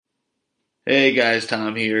Hey guys,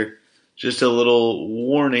 Tom here. Just a little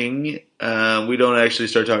warning. We don't actually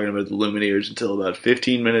start talking about the Lumineers until about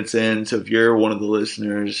 15 minutes in. So if you're one of the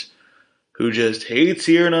listeners who just hates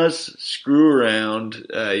hearing us screw around,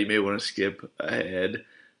 you may want to skip ahead.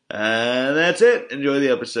 That's it. Enjoy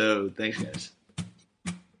the episode. Thanks, guys.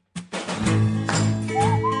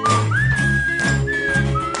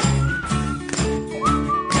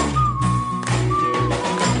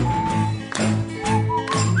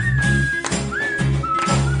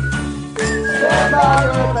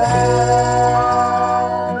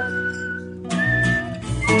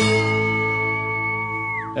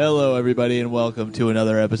 Hello, everybody, and welcome to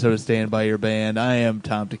another episode of Stand By Your Band. I am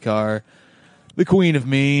Tom Takar, the Queen of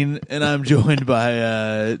Mean, and I'm joined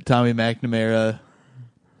by Tommy McNamara,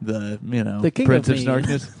 the King Prince of of Mean.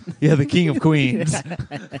 Snarkness. Yeah, the King of Queens. All right.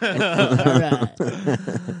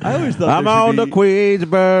 I always thought I'm on the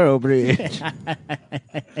Queensboro Bridge.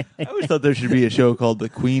 I always thought there should be a show called The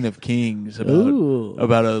Queen of Kings Ooh.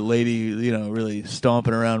 about a lady, really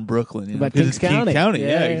stomping around Brooklyn. About 'cause Kings it's King County. County. Yeah,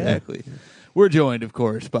 Yeah, yeah. exactly. We're joined, of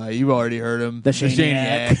course, by, you've already heard him, The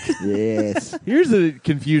Shaniac. Yes. Here's the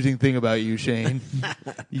confusing thing about you, Shane.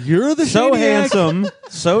 You're the So Shaniac handsome,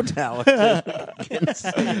 so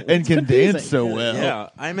talented. and can dance so well. Yeah,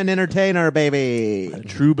 I'm an entertainer, baby.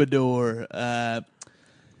 Troubadour.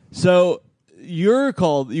 So you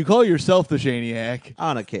call yourself the Shaniac,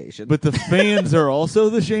 On occasion. but the fans are also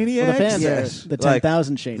the Shaniacs? Well, the fans Yes. are the Like,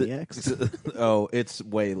 10,000 Shaniacs. Oh, it's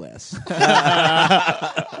way less.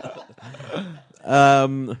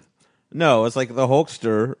 No, it's like the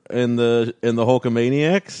Hulkster and the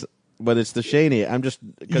Hulkamaniacs, but it's the Shaniac. I'm just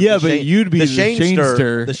 'cause Yeah, the but you'd be the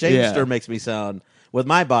Shanester. The Shanester Yeah. makes me sound with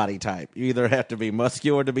my body type. You either have to be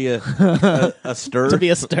muscular to be a stir, To be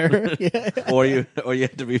a stir. Yeah. or you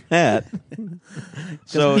have to be fat.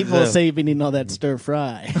 So People say you've been eating all that stir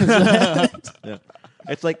fry. yeah.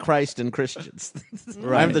 It's like Christ and Christians.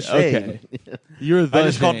 Right, I'm the Shane. okay. You're the I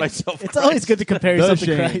just called Shane. myself. It's always good to compare yourself The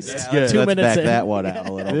to Shane. Christ. Yeah, Let's 2 minutes back in. that one out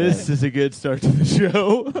a little This bit. is a good start to the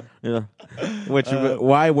show. Yeah. Which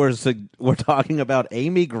why we're talking about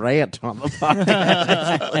Amy Grant on the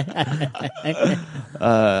podcast.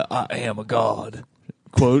 I am a god.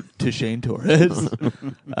 Quote to Shane Torres.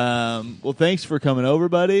 Well, thanks for coming over,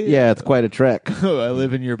 buddy. Yeah, it's quite a trek. I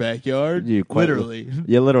live in your backyard. You quite literally.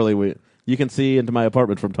 Yeah, literally. You can see into my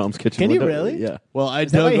apartment from Tom's kitchen. Can you window. really? Yeah. Well, I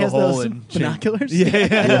Is that why dug he a has hole those in binoculars?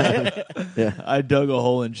 Yeah. Yeah. I dug a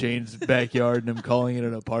hole in Shane's backyard, and I'm calling it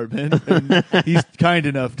an apartment. And he's kind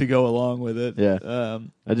enough to go along with it. Yeah.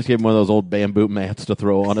 I just gave him one of those old bamboo mats to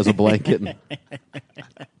throw on as a blanket.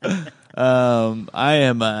 I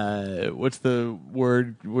am. What's the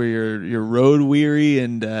word where you're road weary,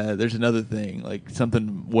 and there's another thing like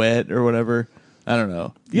something wet or whatever. I don't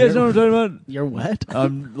know. You guys know what I'm talking about? You're what?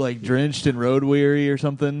 I'm like drenched and road weary or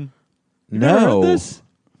something. You never No. heard this?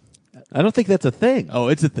 I don't think that's a thing. Oh,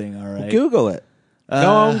 it's a thing. All right. Google it.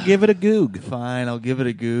 Go on, give it a goog. Fine, I'll give it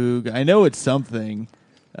a goog. I know it's something.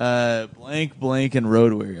 Blank, blank, and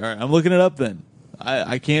road weary. All right, I'm looking it up then.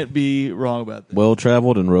 I can't be wrong about this. Well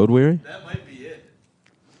traveled and road weary. That might be it.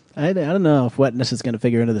 I don't know if wetness is going to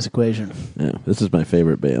figure into this equation. Yeah, this is my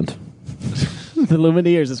favorite band. The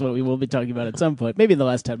Lumineers is what we will be talking about at some point. Maybe in the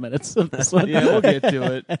last 10 minutes of this one. Yeah, we'll get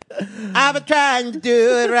to it. I've been trying to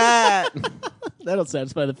do it right. That'll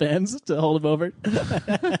satisfy the fans to hold them over.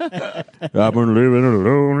 I've been living a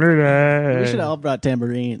lonely life. We should have all brought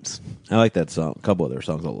tambourines. I like that song. A couple of their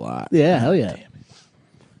songs a lot. Yeah, hell yeah.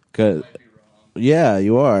 'Cause- yeah,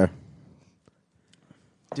 you are.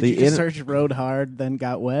 Did you just search Road Hard, then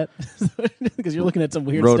got wet? Because you're looking at some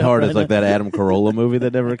weird Road stuff. Hard right is like now. that Adam Carolla movie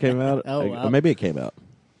that never came out. Oh, wow. Or maybe it came out.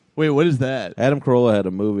 Wait, what is that? Adam Carolla had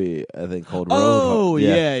a movie, I think, called Road Oh, Hard.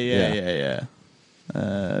 yeah.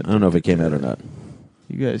 I don't know if it came out or not.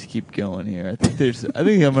 You guys keep going here. I think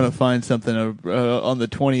I'm going to find something on the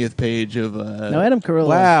 20th page of. No, Adam Carolla.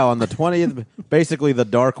 Wow, on the 20th, basically the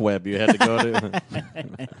dark web you had to go to.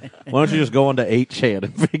 Why don't you just go on to 8chan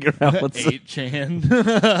and figure out what's...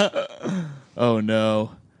 8chan. Oh,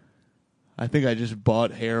 no. I think I just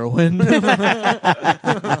bought heroin.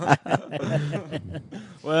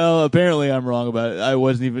 Well, apparently I'm wrong about it. I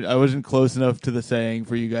wasn't close enough to the saying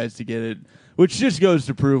for you guys to get it. Which just goes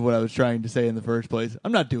to prove what I was trying to say in the first place.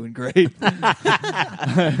 I'm not doing great.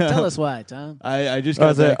 Tell us why, Tom. I just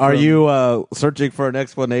got back Are from- you searching for an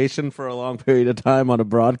explanation for a long period of time on a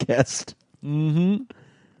broadcast? Mm-hmm.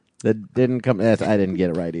 That didn't come... I didn't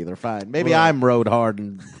get it right either. Fine. Maybe Right. I'm road hard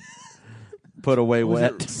and put away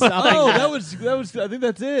wet. Oh, that was. I think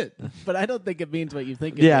that's it. But I don't think it means what you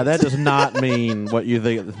think it Yeah, means. that does not mean what you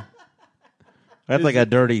think. That's like a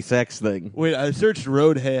dirty sex thing. Wait, I searched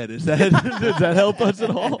roadhead. Does that help us at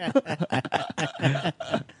all?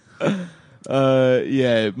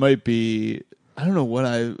 Yeah, it might be. I don't know what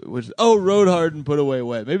I was. Oh, road hard and put away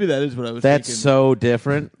wet. Maybe that is what I was That's thinking. so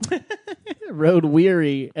different. Road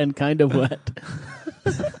weary and kind of wet.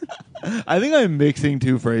 I think I'm mixing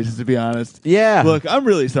two phrases, to be honest. Yeah. Look, I'm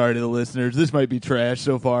really sorry to the listeners. This might be trash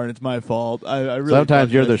so far, and it's my fault. I really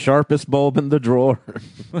Sometimes you're the sharpest bulb in the drawer.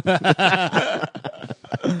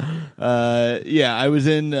 Yeah, I was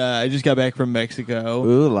in. I just got back from Mexico.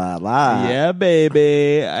 Ooh la la. Yeah,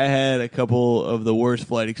 baby. I had a couple of the worst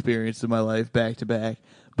flight experiences of my life back to back.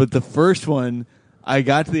 But the first one, I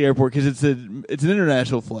got to the airport because it's an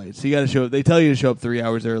international flight, so you got to show up. They tell you to show up 3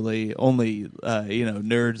 hours early. Only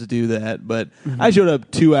nerds do that. But I showed up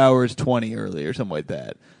 2 hours 20 early or something like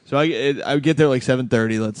that. So I would get there like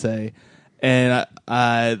 7:30, let's say, and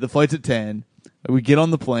the flight's at 10. We get on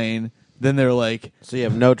the plane. Then they're like, So you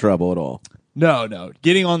have no trouble at all. no,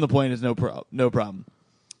 getting on the plane is no problem.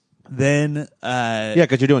 Then Yeah,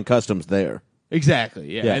 because you're doing customs there.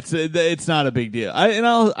 exactly, yeah. Yeah. It's not a big deal.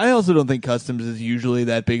 I also don't think customs is usually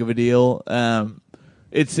that big of a deal.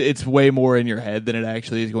 It's way more in your head than it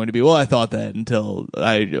actually is going to be. Well, I thought that until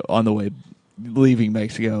on the way leaving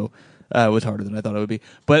Mexico was harder than I thought it would be.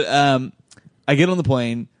 But I get on the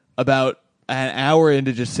plane about an hour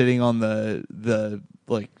into just sitting on the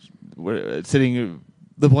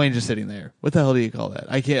plane just sitting there. What the hell do you call that?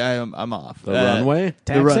 I can't. I'm off. The runway? The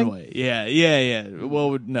Taxing? runway. Yeah.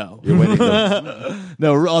 Well, no. You're waiting to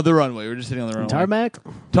No, on the runway. We're just sitting on the runway. Tarmac?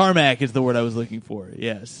 Tarmac is the word I was looking for.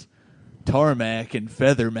 Yes. Tarmac and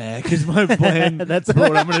Feathermac is my plan. That's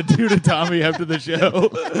what I'm going to do to Tommy after the show.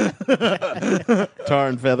 Tar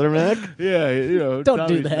and Featherneck? Yeah, Don't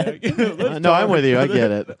do Tommy's that. back. Let's No, I'm tar- with you. I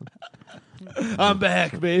get it. I'm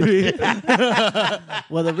back, baby.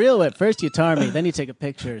 Well, the real way, first you tar me, then you take a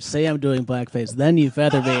picture, say I'm doing blackface, then you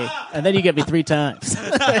feather me, and then you get me 3 times.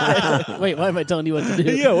 Wait, why am I telling you what to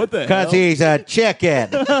do? Yeah, what the hell? Because he's a chicken.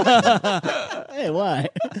 Hey, why?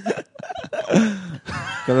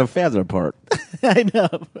 Because of feather part. I know.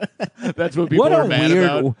 That's what people are mad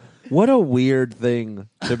about. What a weird thing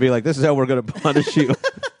to be like, this is how we're going to punish you.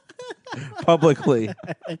 Publicly.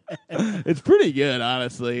 It's pretty good,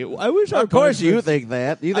 honestly. I wish our Of course you punishments- think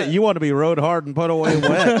that. You think you want to be rode hard and put away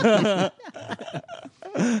wet.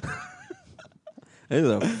 This is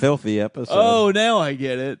a filthy episode. Oh, now I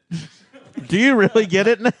get it. Do you really get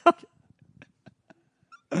it now?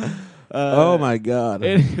 Oh my god.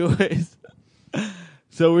 Anyways,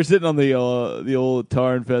 so we're sitting on the old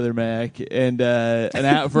tar and feather Mac, and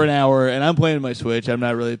for an hour, and I'm playing my Switch. I'm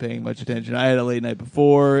not really paying much attention. I had a late night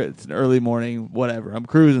before. It's an early morning. Whatever. I'm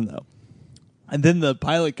cruising though, and then the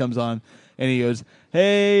pilot comes on, and he goes,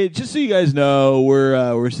 "Hey, just so you guys know,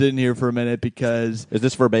 we're sitting here for a minute because Is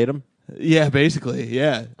this verbatim? yeah, basically,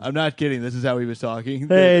 yeah. I'm not kidding. This is how he was talking.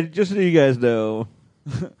 Hey, just so you guys know.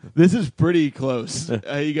 This is pretty close.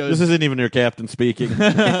 He goes, This isn't even your captain speaking.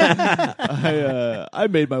 I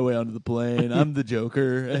made my way onto the plane. I'm the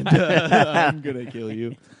Joker, and I'm gonna kill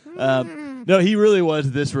you. No, he really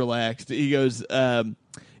was this relaxed. He goes,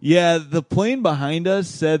 "Yeah, the plane behind us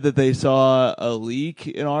said that they saw a leak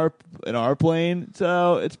in our plane,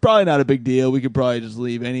 so it's probably not a big deal. We could probably just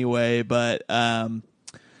leave anyway. But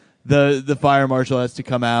the fire marshal has to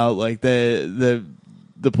come out. Like the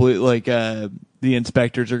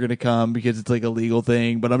inspectors are going to come because it's like a legal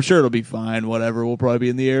thing, but I'm sure it'll be fine. Whatever. We'll probably be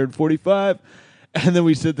in the air in 45. And then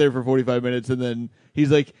we sit there for 45 minutes, and then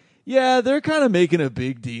he's like, yeah, they're kind of making a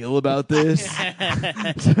big deal about this.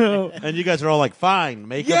 So, And you guys are all like, fine,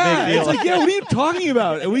 make yeah, a big deal. it's like, yeah, what are you talking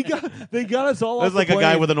about? And they got us all There's off like the a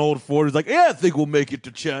guy plane. with an old Ford who's like, yeah, I think we'll make it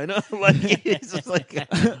to China. Like, he's just like,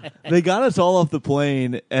 They got us all off the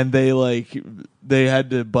plane, and they had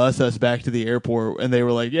to bus us back to the airport, and they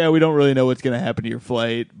were like, yeah, we don't really know what's going to happen to your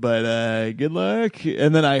flight, but good luck.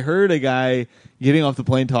 And then I heard a guy getting off the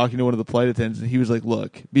plane talking to one of the flight attendants, and he was like,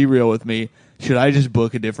 look, be real with me. Should I just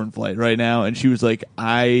book a different flight right now? And she was like,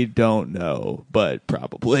 I don't know, but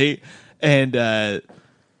probably. And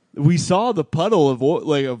we saw the puddle of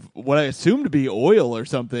of what I assumed to be oil or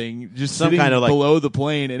something, just Some sitting kind of, like- below the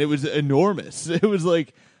plane, and it was enormous. It was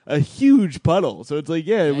like a huge puddle. So it's like,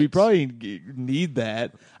 yeah, we probably need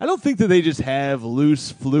that. I don't think that they just have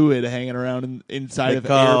loose fluid hanging around inside they of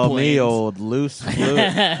call airplanes. me old loose fluid.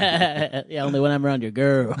 Yeah, only when I'm around your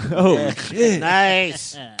girl. Oh shit!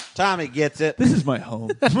 Nice. Tommy gets it. This is my home.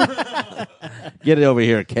 Get it over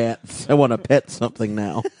here, cats. I want to pet something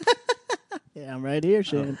now. I'm right here,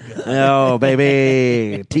 Shane. Oh,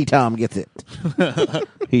 baby. T-Tom gets it.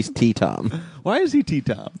 He's T-Tom. Why is he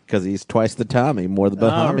T-Tom? Because he's twice the Tommy, more the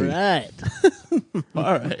All Bahami. right.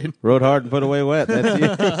 All right. Rode hard and put away wet.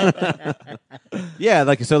 That's it. Yeah,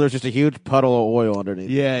 like so there's just a huge puddle of oil underneath.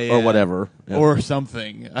 Yeah. Or whatever. Yeah. Or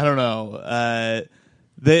something. I don't know.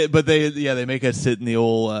 They make us sit in the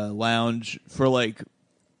old lounge for like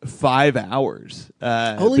 5 hours.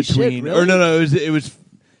 Holy shit, between, really? Or no,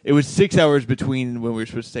 it was 6 hours between when we were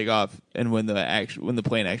supposed to take off and when the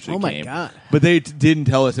plane actually came. Oh my God. But they didn't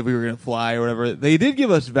tell us if we were going to fly or whatever. They did give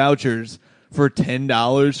us vouchers for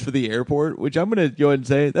 $10 for the airport, which I'm going to go ahead and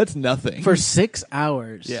say that's nothing. For 6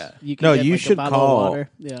 hours. Yeah. You can No, get, you like, should a bottle call. of water.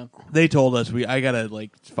 Yeah. They told us I got to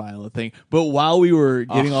like file a thing. But while we were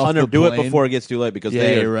getting off the do plane, it before it gets too late because Yeah,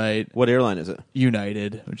 they you're right. What airline is it?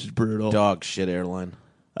 United, which is brutal. Dog shit airline.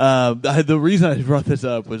 The reason I brought this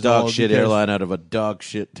up was Dog all shit because- airline out of a dog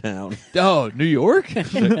shit town. Oh, New York?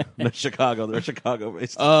 No, Chicago. They're Chicago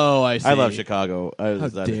based. Oh, I see. I love Chicago. How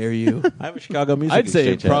dare you? I have a Chicago music I'd say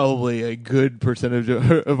exchange hat. probably a good percentage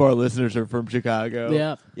of our listeners are from Chicago.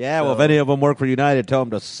 Yeah. Yeah, well, if any of them work for United, tell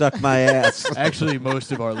them to suck my ass. Actually,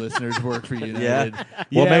 most of our listeners work for United. Yeah.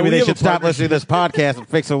 Yeah, Well, maybe we they have a should stop partnership. listening to this podcast and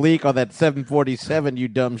fix a leak on that 747, you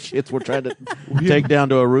dumb shits we're trying to take down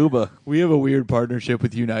to Aruba. We have a weird partnership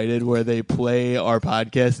with United where they play our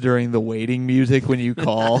podcast during the waiting music when you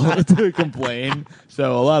call to complain.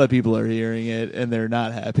 So a lot of people are hearing it and they're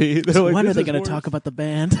not happy. They're like, When are "This they is going to worse." talk about the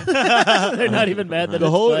band? They're not even mad that The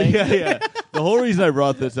it's whole playing. The whole reason I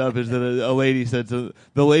brought this up is that a lady said so.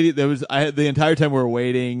 The lady the entire time we were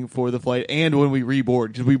waiting for the flight, and when we reboard,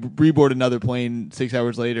 because we reboard another plane 6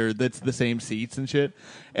 hours later that's the same seats and shit.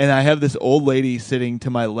 And I have this old lady sitting to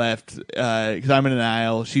my left because I'm in an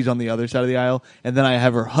aisle, she's on the other side of the aisle, and then I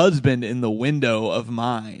have her husband in the window of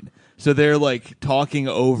mine. So they're like talking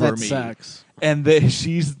over That me, sucks. and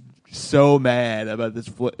she's so mad about this.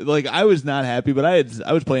 Like I was not happy, but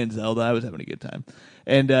I was playing Zelda. I was having a good time,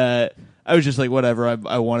 and I was just like, whatever.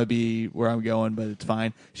 I want to be where I'm going, but it's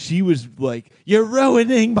fine. She was like, "You're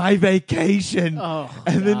ruining my vacation," Oh,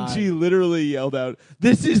 and then God. she literally yelled out,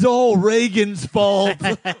 "This is all Reagan's fault."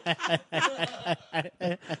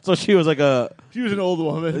 So she was like She was an old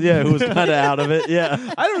woman. who was kind of out of it.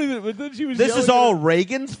 Yeah. I don't even. But then she was. This yelling is at all her,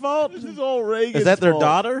 Reagan's fault? This is all Reagan's. Is that their fault.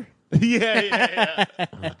 daughter? Yeah.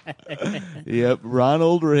 Yep,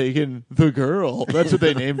 Ronald Reagan, the girl. That's what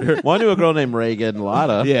they named her. Well, I knew a girl named Reagan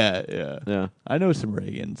Lotta. Yeah. Yeah. I know some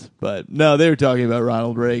Reagans, but no, they were talking about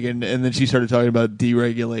Ronald Reagan, and then she started talking about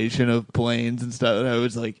deregulation of planes and stuff, and I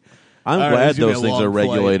was like, I'm all right, glad this is gonna those be a things are long flight.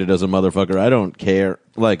 regulated as a motherfucker. I don't care.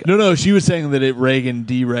 Like, No, she was saying that Reagan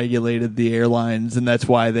deregulated the airlines, and that's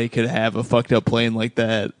why they could have a fucked up plane like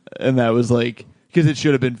that, and that was like, because it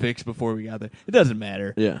should have been fixed before we got there. It doesn't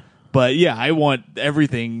matter. yeah. But yeah, I want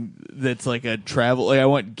everything that's like a travel. Like I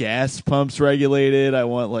want gas pumps regulated. I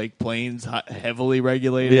want like planes heavily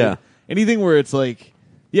regulated. Yeah. Anything where it's like,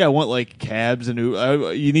 I want like cabs and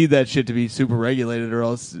you need that shit to be super regulated, or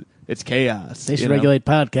else it's chaos. They should you know? regulate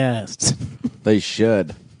podcasts. They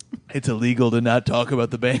should. It's illegal to not talk about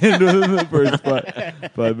the band within the first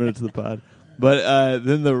 5 minutes of the pod. But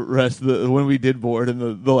then the rest of when we did board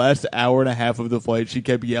and the last hour and a half of the flight, she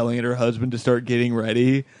kept yelling at her husband to start getting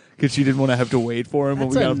ready because she didn't want to have to wait for him when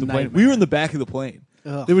That's we a got off the plane. nightmare. We were in the back of the plane.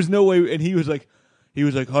 Ugh. There was no way, and he was like,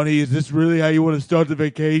 "Honey, is this really how you want to start the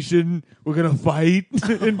vacation? We're gonna fight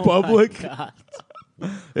in public." God.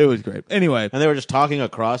 It was great. Anyway, And they were just talking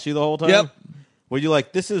across you the whole time? Yep. Were you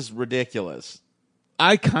like, this is ridiculous?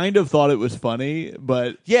 I kind of thought it was funny,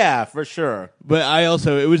 but Yeah, for sure. I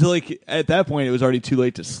also it was like at that point it was already too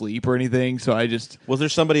late to sleep or anything, so I just. Was there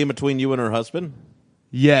somebody in between you and her husband?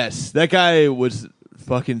 Yes, that guy was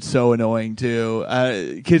fucking so annoying too.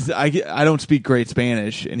 Because I don't speak great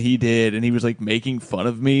Spanish, and he did, and he was like making fun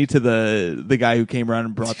of me to the guy who came around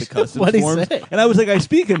and brought the customs What'd he forms. say? And I was like, I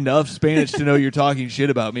speak enough Spanish to know you're talking shit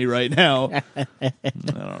about me right now. I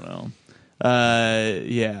don't know.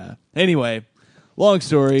 Yeah. Anyway, long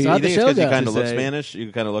story. So how'd You the think it's show because you go? kind of To look say- Spanish?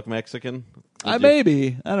 You kind of look Mexican? I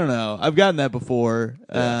maybe. I don't know. I've gotten that before.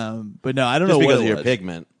 But no, I don't Just know because what of it your was.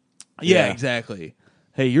 pigment. Yeah, Yeah. exactly.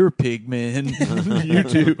 Hey, you're a pig man. You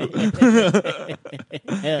too. Good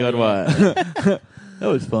one. That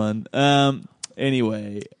was fun.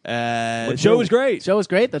 Anyway, show was great. Show was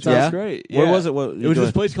great. That's Show was awesome. great. Where Yeah. was it? What, It was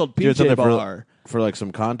this place called you doing PJ something Bar. for like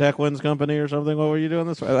some contact lens company or something? What were you doing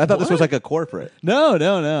this for? I thought this was like a corporate.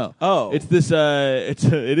 No. Oh. It's this.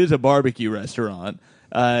 It is a barbecue restaurant.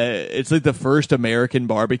 It's like the first American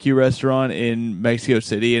barbecue restaurant in Mexico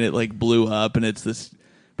City, and it like blew up, and it's this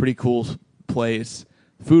pretty cool place.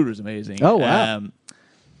 Food was amazing. Oh, wow.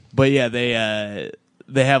 But yeah, they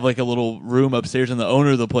have like a little room upstairs, and the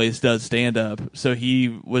owner of the place does stand up. So he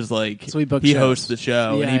was like, So he booked he shows. hosts the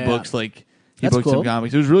show, Yeah, and he yeah. books like. He That's booked cool. some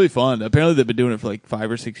comics. It was really fun. Apparently, they've been doing it for like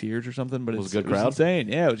 5 or 6 years or something. But Was it's it a good it was crowd? insane.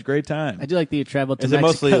 Yeah, it was a great time. I do like that you traveled to Is it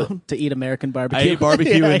Mexico mostly- to eat American I barbecue. ate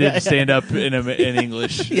barbecue Yeah, and yeah, did stand up in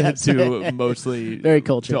English Yes. to mostly Very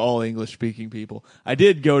cultured. to all English speaking people. I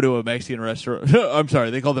did go to a Mexican restaurant. I'm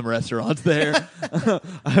sorry, they call them restaurants there.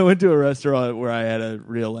 I went to a restaurant where I had a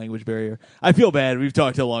real language barrier. I feel bad. We've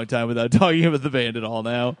talked a long time without talking about the band at all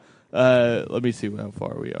now. Let me see how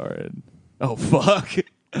far we are in. Oh fuck.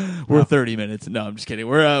 We're 30 minutes. No, I'm just kidding.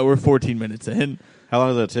 We're 14 minutes in. How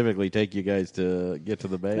long does it typically take you guys to get to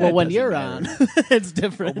the band? Well, when doesn't you're matter. on, it's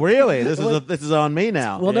different. Really? This is on me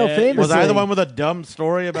now. Well, no, Yeah, famously. was I the one with a dumb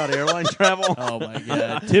story about airline travel? Oh my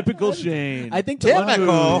god. Typical Shane. I think the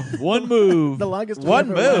Typical. One move. the longest One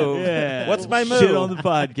one ever move? went. Yeah. What's my move? Shit on the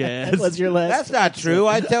podcast. That was your last. That's not true.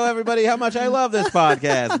 I tell everybody how much I love this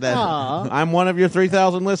podcast. That Aw. I'm one of your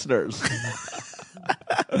 3,000 listeners.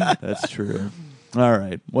 That's true. All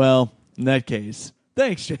right. Well, in that case,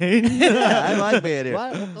 thanks, Shane. I like being here.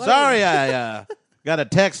 Why- Sorry, I got a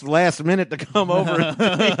text last minute to come over and do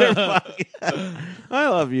your podcast. I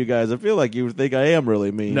love you guys. I feel like you think I am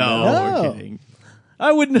really mean. No, No. we're kidding.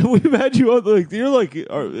 I wouldn't. We've had you on. Like you're like.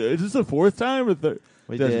 Is this the fourth time or third?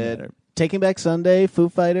 We Doesn't did. matter. Taking Back Sunday, Foo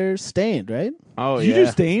Fighters, Stained, right? Oh, Did you do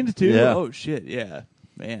Stained too? Yeah. Oh shit! Yeah,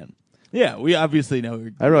 man. Yeah, we obviously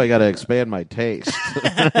know. I really got to expand my taste.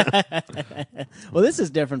 Well, this is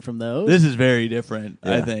different from those. This is very different.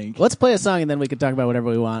 I Yeah. think. Let's play a song and then we can talk about whatever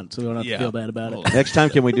we want, so we don't have Yeah. to feel bad about it. Next time,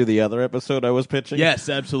 can we do the other episode I was pitching? Yes,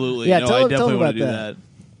 absolutely. Yeah, no, tell I them definitely want to do about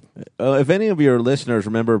that. If any of your listeners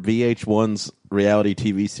remember VH1's reality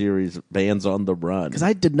TV series Bands on the Run, Because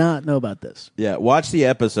I did not know about this. yeah, watch the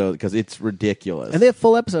episode because it's ridiculous. And they have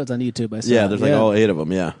full episodes on YouTube. I saw. yeah, there's like all 8 of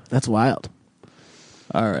them. Yeah, That's wild.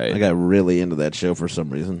 All right. I got really into that show for some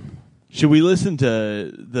reason. Should we listen to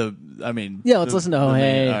the? I mean, Yeah, let's the- listen to the Oh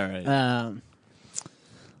Hey. main- All right.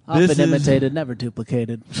 Often This is- imitated, never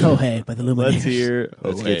duplicated. Oh Hey by the Lumineers. Let's hear.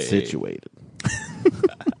 Let's Oh, get Hey. situated.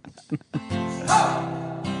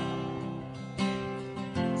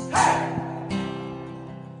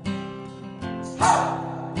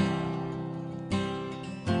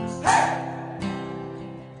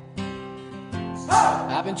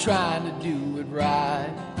 I've been trying to do it right.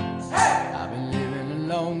 I've been living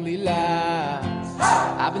a lonely life.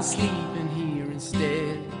 I've been sleeping here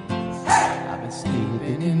instead. I've been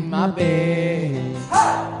sleeping in my bed.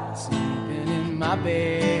 Sleeping in my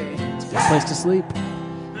bed. Good place to sleep.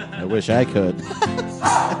 I wish I could.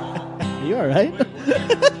 Are you all right?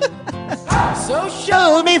 So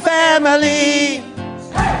show me family.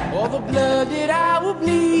 all the blood that I will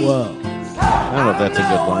bleed. Whoa. I don't know if that's a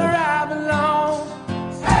good Where line. I belong.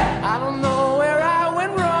 I don't know where I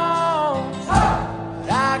went wrong.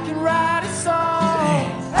 But I can write a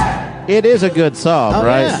song. It is a good song, Oh,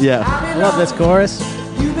 right? yeah. I love this chorus.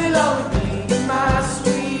 You belong with me in my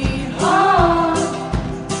sweet home.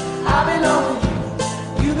 I belong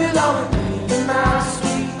with you. You belong with me in my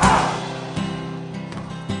sweet home.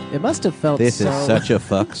 It must have felt This so... is such a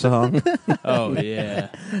fuck song. Oh yeah.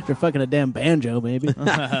 You're fucking a damn banjo, maybe.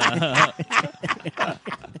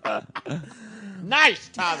 Nice,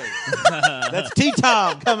 Tommy. That's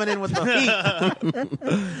T-Tom coming in with the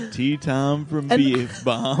heat. T Tom from And- Beef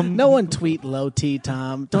Bomb. No one tweet low T,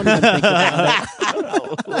 Tom. Don't even think about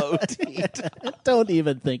it. Low T. Don't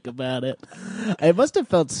even think about it. It must have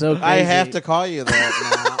felt so crazy. I have to call you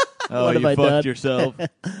that Oh, What you have I fucked done? yourself.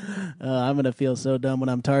 I'm going to feel so dumb when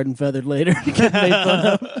I'm tarred and feathered later. Get made fun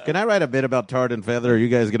of. now. Can I write a bit about Tarred and Feather? Or are you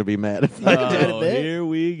guys going to be mad if I do it a Oh, bit. here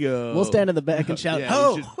we go. We'll stand in the back and shout, Yeah,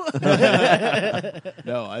 "Oh!" we should-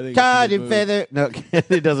 No, I think Tarred it's a and good move. Feather. No,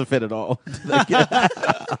 it doesn't fit at all.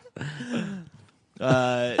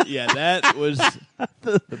 Yeah, that was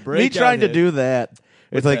the Me breakout trying to hit. do that.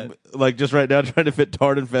 It's What's like just right now trying to fit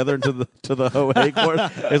Tarred and Feather into the Ho Hey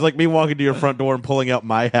chorus. It's like me walking to your front door and pulling out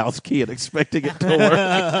my house key and expecting it to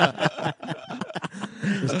work.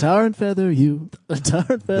 It's tar and feather you, tar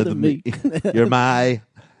and feather me. You're my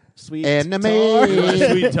Sweet enemy. tar.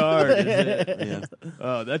 Sweet tart, is it? Yeah.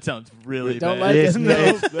 Oh, that sounds really Don't bad. like it? No,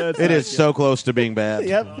 No. that's It not is good. so close to being bad.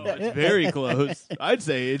 Yep. Oh, it's very close. I'd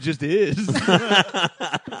say it just is.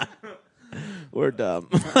 We're dumb.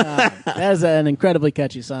 That is an incredibly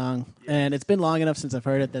catchy song, and it's been long enough since I've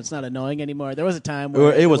heard it that it's not annoying anymore. There was a time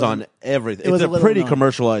where It was wasn't- on everything. It was It's a a little pretty annoying.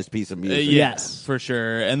 commercialized piece of music. Yes. for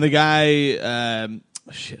sure. And the guy,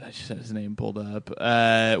 shit, I just had his name pulled up.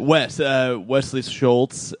 Wesley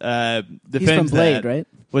Schultz. He's from Defends Blade, that. right?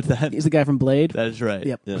 What's that? He's the guy from Blade. That is right.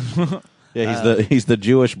 Yep. Yeah. Yeah, he's the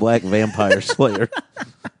Jewish black vampire slayer.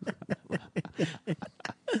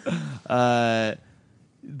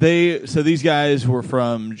 These guys were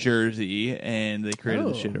from Jersey and they created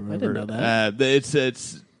the shit. I didn't know that.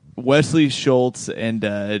 It's Wesley Schultz and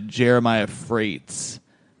Jeremiah Freites,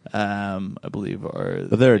 I believe are.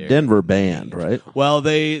 But they're a Denver band, right? Well,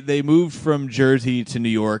 they moved from Jersey to New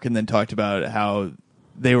York and then talked about how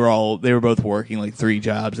they were both working like 3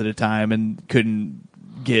 jobs at a time and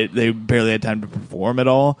they barely had time to perform at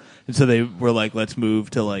all, and so they were like, let's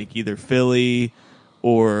move to like either Philly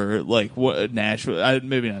or like Nashville.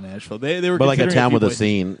 Maybe not Nashville. They were, but like a considering town few with a places.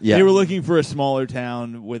 scene. Yeah, They were looking for a smaller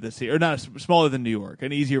town with a scene, or not smaller than New York,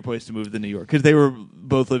 an easier place to move than New York, because they were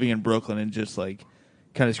both living in Brooklyn and just like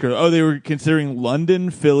kind of screwed. Oh, they were considering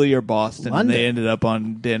London, Philly, or Boston, and they ended up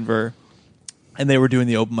on Denver, and they were doing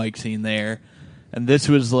the open mic scene there, and this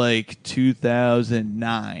was like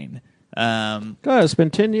 2009. God, it's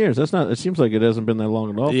been 10 years. That's not. It seems like it hasn't been that long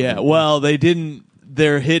at all. Yeah, well, they didn't.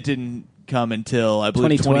 Their hit didn't come until I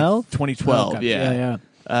believe 2012. 2012. Oh, okay. Yeah.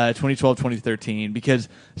 2012, 2013. Because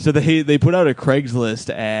they put out a Craigslist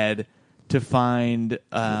ad to find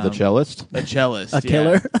the cellist, a cellist, A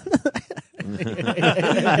killer.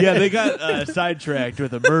 Yeah, they got sidetracked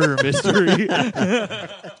with a murder mystery.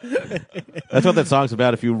 That's what that song's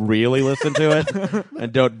about. If you really listen to it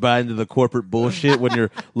and don't buy into the corporate bullshit when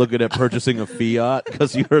you're looking at purchasing a Fiat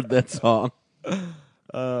because you heard that song.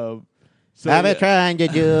 I've been trying to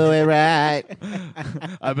do it right.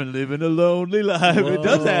 I've been living a lonely life. Whoa. It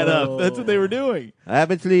does add up. That's what they were doing. I've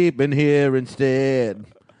been sleeping here instead.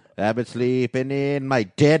 I've been sleeping in my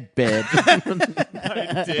dead bed.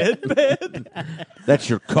 My dead bed? That's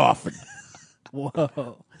your coffin.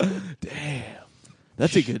 Whoa. Damn.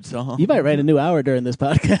 That's a good song. You might write a new hour during this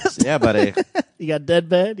podcast. Yeah, buddy. You got dead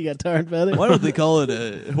bed. You got tar and feather. Why do they call it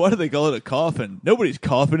a coffin? Nobody's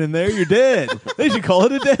coughing in there. You're dead. They should call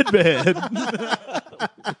it a dead bed.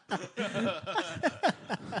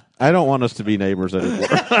 I don't want us to be neighbors anymore.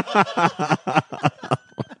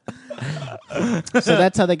 So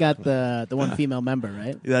that's how they got the one female member,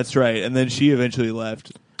 right? That's right. And then she eventually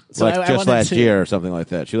left. So like I just wanted last to- year or something like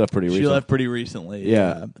that. She left pretty recently. She left pretty recently.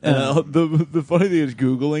 Yeah. And the funny thing is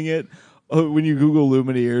Googling it. When you Google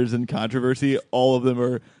Lumineers and controversy, all of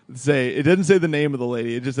them it doesn't say the name of the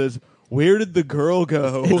lady. It just says, where did the girl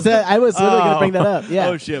go? I was literally going to bring that up. Yeah.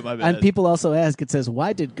 Oh, shit, my bad. And people also ask, it says,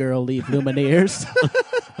 why did girl leave Lumineers?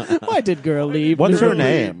 Why did girl leave? What's her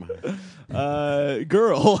Lumineers? name?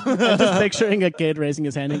 Girl. I'm just picturing a kid raising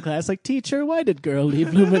his hand in class like, teacher, why did girl leave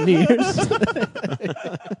Lumineers?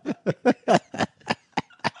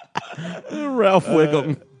 Ralph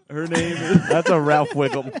Wiggum. Her name is... That's a Ralph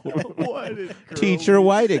Wiggum. Why did girl Teacher,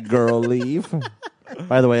 why did girl leave?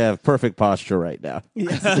 By the way, I have perfect posture right now.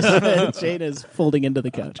 Yes, Jane is folding into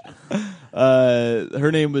the couch.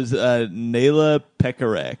 Her name was Nayla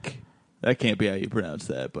Pekarek. That can't be how you pronounce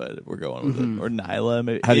that, but we're going with it. Or Nyla,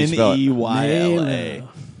 maybe. How do you spell it? Neyla.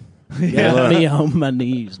 Got me on my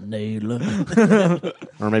knees, Nayla.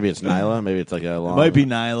 Or maybe it's Nyla. Maybe it's like a long... It might be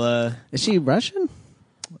Nyla. Is she Russian?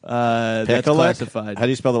 That's Pekalek? classified. How do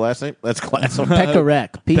you spell the last name? That's classified.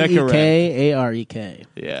 Pekarek. Pekarek.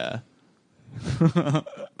 Yeah.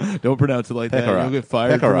 Don't pronounce it like that. Pekarek. You'll get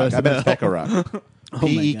fired from Pekarek. I bet it's SNL. Pekarek. Oh my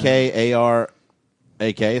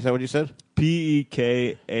Pekarek. Is that what you said?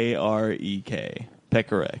 Pekarek.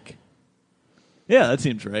 Pekarek. Yeah, that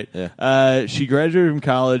seems right. Yeah. She graduated from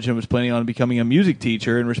college and was planning on becoming a music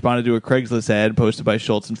teacher and responded to a Craigslist ad posted by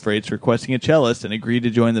Schultz and Freites requesting a cellist and agreed to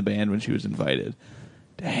join the band when she was invited.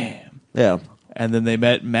 Damn. Yeah. And then they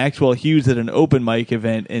met Maxwell Hughes at an open mic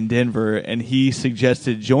event in Denver, and he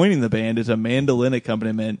suggested joining the band as a mandolin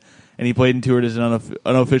accompaniment, and he played and toured as an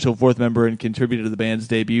unofficial fourth member and contributed to the band's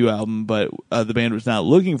debut album, but the band was not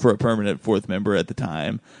looking for a permanent fourth member at the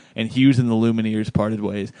time, and Hughes and the Lumineers parted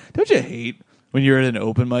ways. Don't you hate when you're at an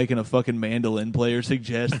open mic and a fucking mandolin player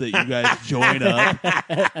suggests that you guys join up?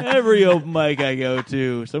 Every open mic I go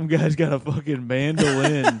to, some guy's got a fucking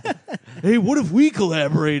mandolin. Hey, what if we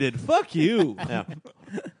collaborated? Fuck you. Yeah.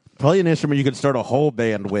 Play an instrument you can start a whole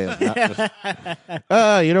band with. Not just,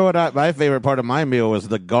 you know what? My favorite part of my meal was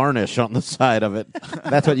the garnish on the side of it.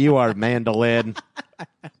 That's what you are, mandolin.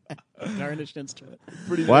 Garnished instrument.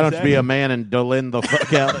 Why don't you be a man and dolin the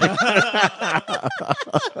fuck out?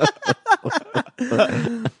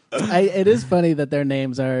 It is funny that their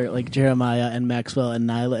names are like Jeremiah and Maxwell and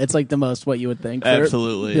Nyla. It's like the most what you would think.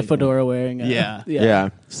 Absolutely. The fedora wearing. Yeah.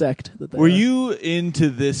 Sect. That they Were are. you into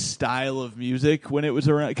this style of music when it was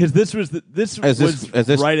around? Because this was Is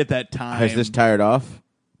this right at that time. Has this tired off?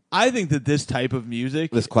 I think that this type of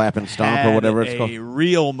music, This clap and stomp had or whatever it's a called.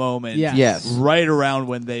 real moment. Yes. Yes. right around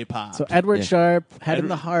when they popped. So Edward Yeah. Sharp, Head in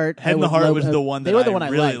the Heart. Head in the Heart was the one that they were the I one I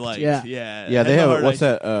really liked. liked. Yeah. Yeah, they Head in the have Heart, what's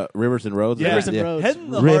I- that? Rivers and Roads. Yeah. Rivers and Yeah. Roads. Head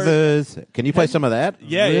in the Heart. Rivers. Can you play some of that?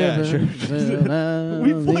 Yeah, sure.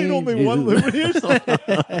 We played only one Lumineers song.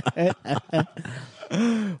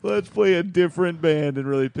 Let's play a different band and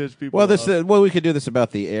really piss people Well, off. we could do this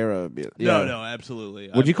about the era. Yeah. No, absolutely.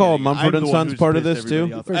 Would you call Mumford and Sons part of this, too?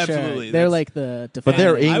 Off. For Absolutely. sure. They're That's- like the But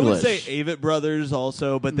they're defining- I would English. say Avett Brothers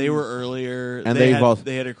also, but they were earlier. And they they've had, also-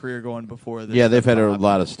 they had a career going before this. Yeah, they've had a Bob.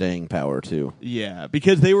 lot of staying power too. Yeah,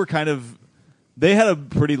 because they were kind of they had a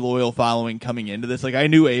pretty loyal following coming into this. Like I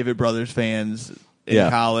knew Avett Brothers fans in Yeah.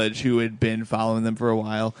 college who had been following them for a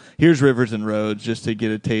while. Here's Rivers and Roads just to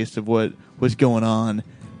get a taste of what was going on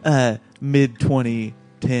mid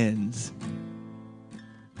 2010s.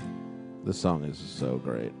 This song is so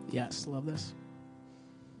great. Yes, love this.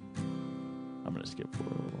 I'm going to skip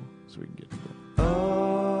forward a little so we can get to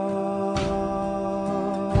it.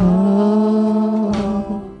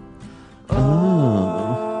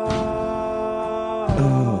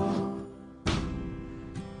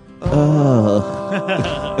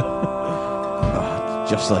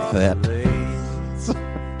 Just like that.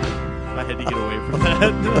 I had to get away from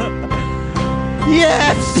that.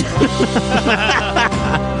 Yes.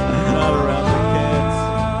 Not around the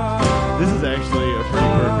cats. This is actually a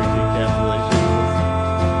pretty perfect encapsulation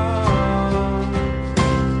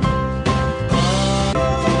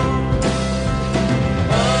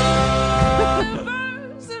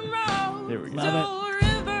Here we go. Love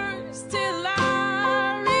Rivers till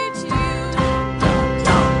I reach you.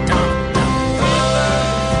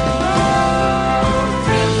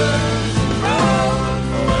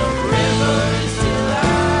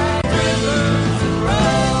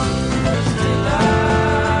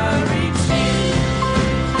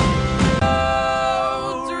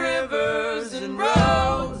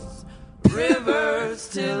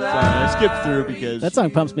 Sorry, I skipped through because That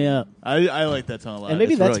song pumps me up. I like that song a lot. And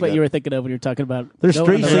maybe it's that's really what good. you were thinking of when you were talking about There's going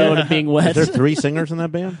three on the singers. road and being wet. Is there 3 singers in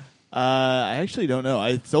that band? I actually don't know.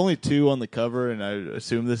 It's only 2 on the cover, and I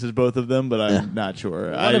assume this is both of them, but I'm Yeah. not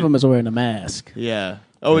sure. One of them is wearing a mask. Yeah.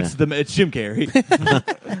 Oh, it's Jim Carrey.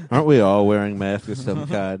 Aren't we all wearing masks of some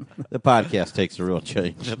kind? The podcast takes a real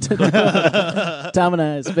change. Tom and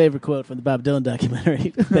I's favorite quote from the Bob Dylan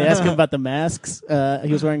documentary. They asked him about the masks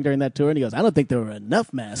he was wearing during that tour, and he goes, "I don't think there were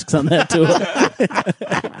enough masks on that tour."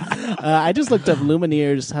 I just looked up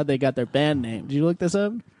Lumineers, how they got their band name. Did you look this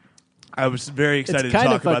up? I was very excited to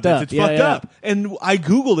kinda talk about fucked this. up. It's Yeah, fucked yeah. up. And I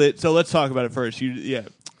Googled it, so let's talk about it first. Yeah.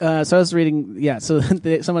 So I was reading, so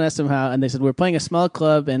someone asked him how, and they said, we're playing a small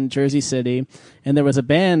club in Jersey City, and there was a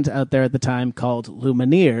band out there at the time called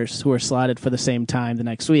Lumineers, who were slotted for the same time the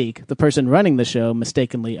next week. The person running the show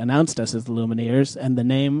mistakenly announced us as the Lumineers, and the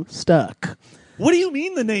name stuck. What do you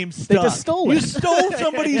mean the name stuck? They just stole You it. stole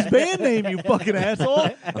somebody's band name, you fucking asshole.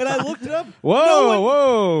 And I looked it up. Whoa,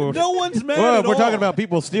 whoa. No one's mad Whoa, at we're all. talking about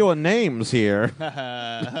people stealing names here.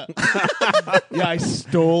 Yeah, I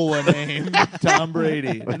stole a name. Tom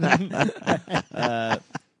Brady.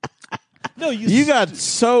 No, You got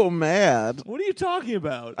so mad. What are you talking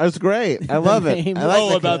about? That's great. I love it. name. I like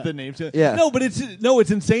the about the names. Yeah. No, but it's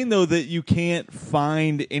insane though that you can't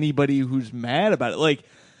find anybody who's mad about it. Like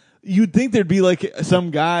you'd think there'd be like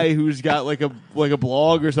some guy who's got like a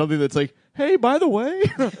blog or something that's like, hey, by the way,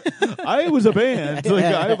 I was a band. Like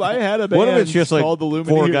I had a band. What if it's just like called the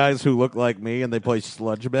 4 Lumineers. guys who look like me and they play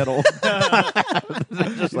sludge metal?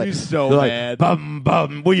 Just He's so they're like, mad. bum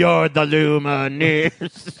bum, we are the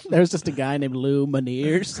Lumineers. There's just a guy named Lou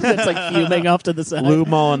Maniers that's like fuming off to the side. Lou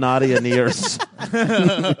Molinati and ears.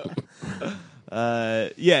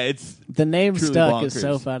 Yeah, it's The name Truly stuck is bonkers.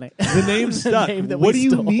 so funny. the name stuck. name that What we do you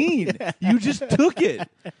stole. mean? You just took it.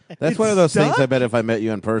 That's It's one of those things. stuck? I bet if I met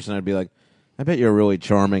you in person, I'd be like, I bet you're really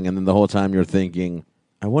charming, and then the whole time you're thinking,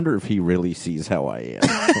 I wonder if he really sees how I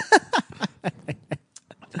am.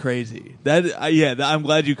 Crazy. I'm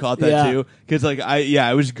glad you caught that Yeah. too. Because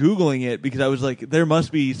I was Googling it because I was like, there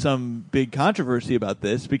must be some big controversy about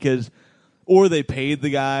this because, or they paid the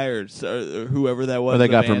guy or whoever that was. Or they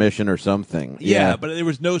the got band. permission or something. Yeah, but there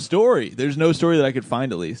was no story. There's no story that I could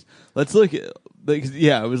find at least. Let's look at.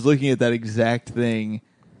 I was looking at that exact thing,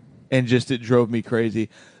 and just it drove me crazy.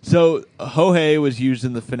 So Ho Hey was used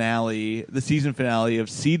in the season finale of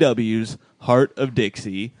CW's Heart of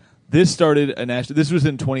Dixie. This started a national. This was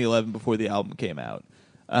in 2011 before the album came out.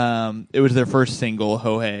 It was their first single,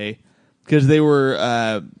 Ho Hey, because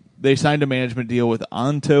they signed a management deal with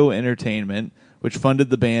Onto Entertainment, which funded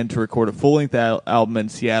the band to record a full-length album in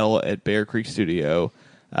Seattle at Bear Creek Studio.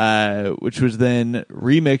 which was then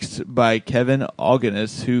remixed by Kevin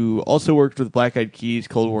Augenis, who also worked with Black Eyed Keys,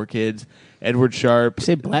 Cold War Kids, Edward Sharp. You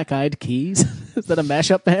say Black Eyed Keys? Is that a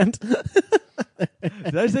mashup band?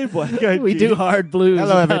 Did I say Black Eyed We Keys? do hard blues.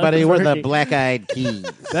 Hello, everybody. We're the Fergie. Black Eyed Keys.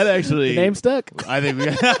 That actually... Your name stuck? I think we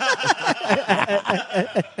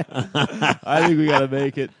I think we got to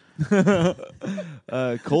make it.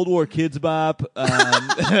 Cold War Kids Bop.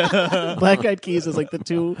 Black Eyed Keys is like the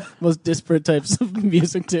two most disparate types of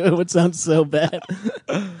music too. It would sound so bad.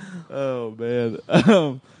 Oh, man.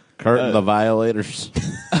 Curtin the Violators.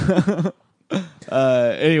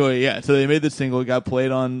 Anyway, yeah, so they made this single. It got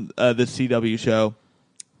played on the CW show.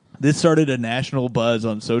 This started a national buzz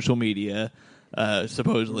on social media,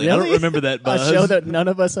 supposedly. I don't Really? remember that buzz. A show that none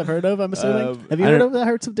of us have heard of, I'm assuming. Have you heard of the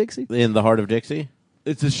Hearts of Dixie? In the Heart of Dixie?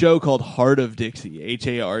 It's a show called Heart of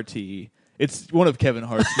Dixie, Hart. It's one of Kevin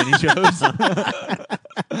Hart's mini shows.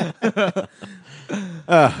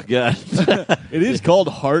 Oh, God. It is called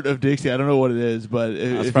Heart of Dixie. I don't know what it is, but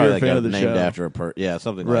That's if probably you're a like fan of the named show. after a yeah,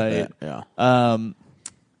 something Right. like that. Yeah.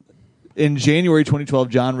 In January 2012,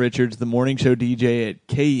 John Richards, the morning show DJ at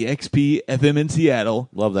KEXP FM in Seattle.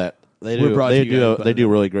 Love that. They We're do. brought to They you guys by do. They do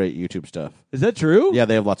them. really great YouTube stuff. Is that true? Yeah,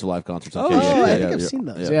 they have lots of live concerts. On Oh, KUXI. shit. I Yeah, think I've yeah, seen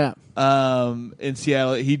those. yeah. Yeah. In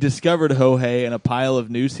Seattle, he discovered Hohei and a pile of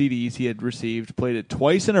new CDs he had received, played it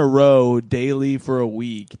twice in a row daily for a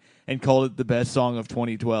week, and called it the best song of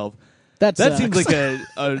 2012. That seems sucks. like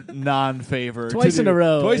a non-favor. Twice to in do. a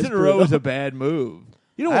row Twice is in a row brutal. is a bad move.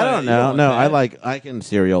 You don't I wanna- don't you know. want No, that. I can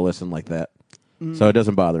serial listen like that, so it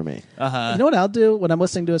doesn't bother me. You know what I'll do when I'm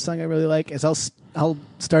listening to a song I really like is I'll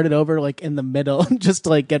start it over like in the middle just to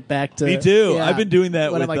like get back to. Me too. Yeah. I've been doing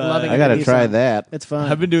that when with. I'm like loving I got to a try song. that. It's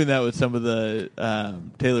fun. I've been doing that with some of the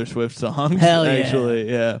Taylor Swift songs. Hell yeah.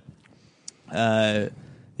 Actually, yeah.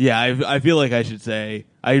 Yeah, I feel like I should say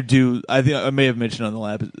I do. I think I may have mentioned on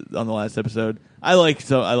the last episode. I like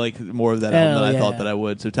more of that album Hell than I yeah. thought that I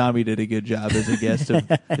would. So Tommy did a good job as a guest of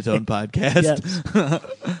his own podcast.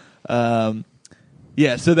 Yes.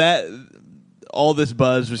 Yeah, so that all this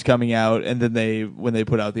buzz was coming out, and then when they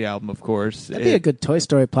put out the album, of course, That'd be a good Toy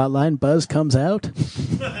Story plotline. Buzz comes out.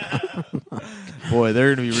 boy,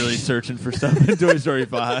 they're going to be really searching for stuff in Toy Story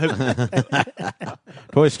 5.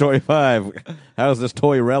 Toy Story 5. How is this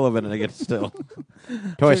toy relevant against still?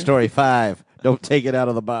 Toy Story 5. Don't take it out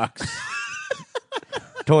of the box.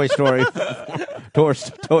 Toy Story. Toy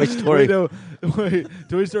Story. Wait, no, wait,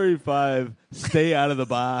 Toy Story 5, stay out of the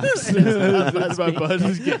box. My buzz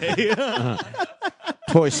is gay.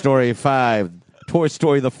 Toy Story 5. Toy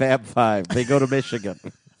Story the Fab Five. They go to Michigan.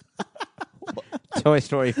 Toy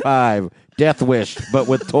Story 5. Death Wish, but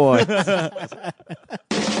with toys.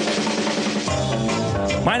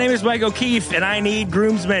 My name is Mike O'Keefe, and I need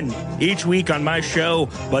groomsmen. Each week on my show,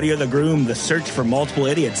 Buddy of the Groom, The Search for Multiple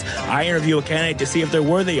Idiots, I interview a candidate to see if they're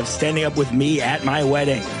worthy of standing up with me at my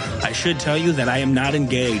wedding. I should tell you that I am not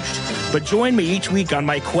engaged. But join me each week on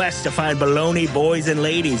my quest to find baloney boys and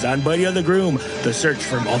ladies on Buddy of the Groom, The Search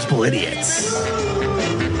for Multiple Idiots.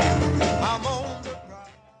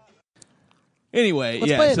 Anyway, Let's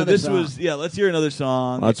yeah, play so another this song. was, let's hear another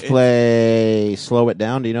song. Let's It's- play Slow It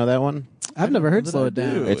Down. Do you know that one? I've never heard What Slow did It I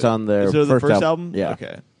Down. do? It's on their Is it the first first album. album? Yeah.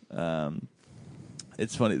 Okay.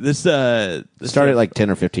 It's funny. This Start at like 10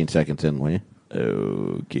 or 15 seconds in, will you?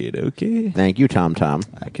 Okay. Thank you, Tom Tom.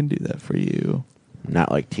 I can do that for you. Not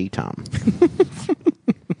like T-Tom.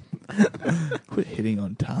 Quit hitting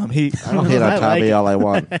on Tom. He I'll hit I on like Tommy it. all I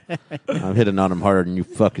want. I'm hitting on him harder than you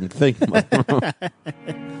fucking think.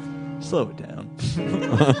 slow it down.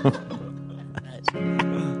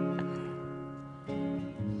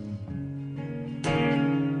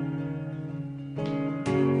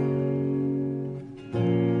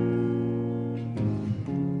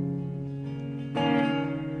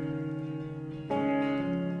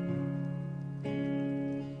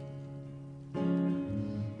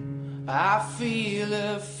 I feel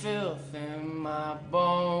a filth in my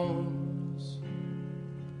bones.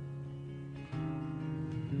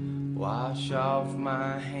 Wash off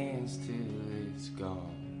my hands till it's gone.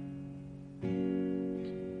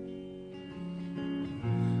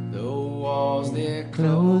 The walls they're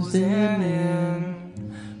closing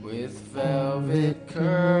in with velvet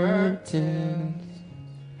curtains.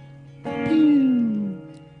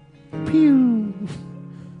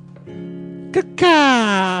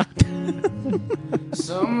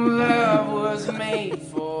 Some love was made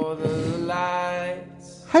for the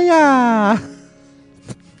lights. Hiya!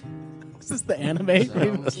 Is this the anime?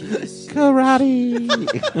 Some kisses Karate!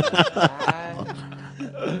 lift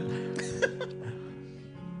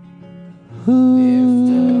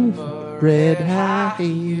up a Red red high high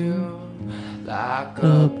heel Lock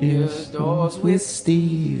up your doors with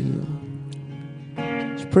steel.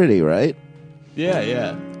 It's pretty, right?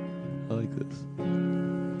 Yeah. I like this.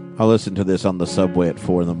 I'll listen to this on the subway at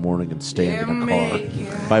 4 in the morning and stand in a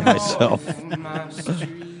car by myself.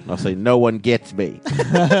 I'll say, no one gets me.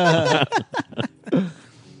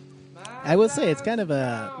 I will say it's kind of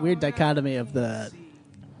a weird dichotomy of the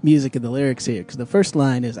music and the lyrics here, because the first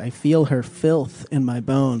line is, I feel her filth in my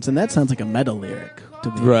bones, and that sounds like a metal lyric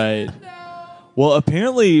to me. Right. Well,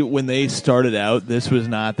 apparently when they started out, this was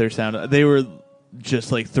not their sound. They were just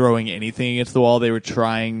like throwing anything against the wall. They were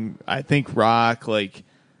trying, I think, rock, like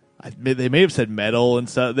they may have said metal and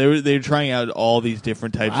stuff. They were trying out all these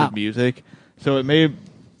different types of music. So it may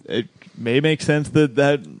make sense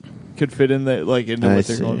that could fit in the, like into what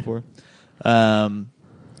they're going for.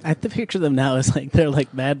 I have to picture them now as like they're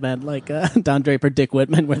like madmen, like Don Draper, Dick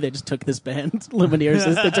Whitman, where they just took this band, Lumineers.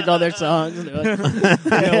 They took all their songs. And they're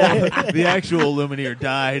like, the actual Lumineer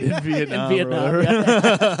died in Vietnam.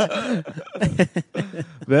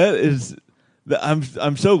 That is.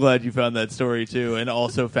 I'm so glad you found that story too, and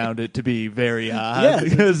also found it to be very odd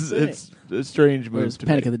because it's a strange move. Whereas To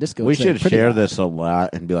Panic make. at the Disco. We was should pretty share odd. this a lot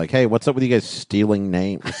and be like, hey, what's up with you guys stealing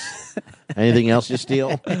names? Anything else you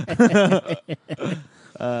steal?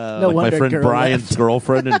 No Like my wonder friend girl Brian's left.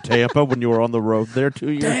 girlfriend in Tampa when you were on the road there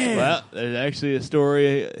 2 years. Well, there's actually a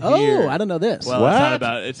story here. Oh, I don't know this. Well, What?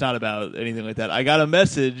 it's not about anything like that. I got a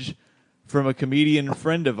message from a comedian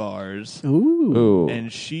friend of ours, Ooh, Ooh.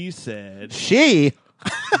 and she said, She,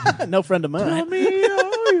 no friend of mine. "Me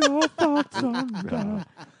all your thoughts on that."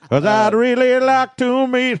 because I'd really like to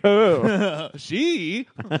meet her. She,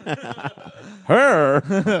 Her.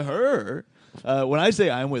 her. When I say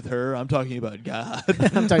I'm with her, I'm talking about God.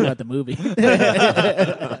 I'm talking about the movie.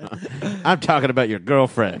 I'm talking about your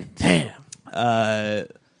girlfriend. Damn.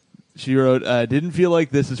 She wrote, "Didn't feel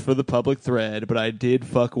like this is for the public thread, but I did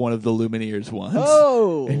fuck one of the Lumineers once."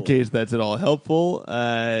 Oh. In case that's at all helpful.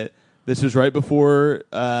 This was right before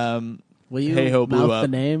Will you Hey Ho blew mouth up. the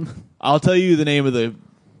name? I'll tell you the name of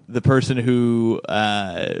the person who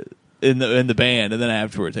in the band, and then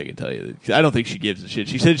afterwards I can tell you. I don't think she gives a shit.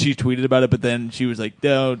 She said she tweeted about it, but then she was like,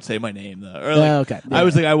 "Don't say my name, though." Or like, Okay. I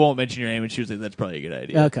was like, "I won't mention your name," and she was like, "That's probably a good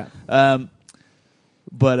idea." Okay.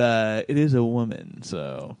 But it is a woman,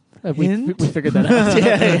 so We hint? figured that out.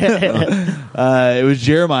 Yeah. It was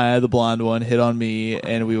Jeremiah, the blonde one, hit on me,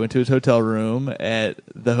 and we went to his hotel room at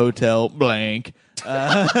the Hotel Blank.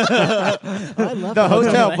 I love The that.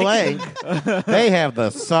 Hotel Blank, they have the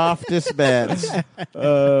softest beds.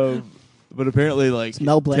 But apparently, like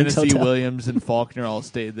Mel Blanc's Tennessee hotel. Williams and Faulkner all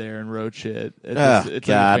stayed there and wrote shit. Oh, It's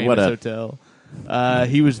God, like a what famous a- hotel.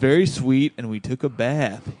 He was very sweet, and we took a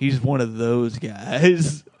bath. He's one of those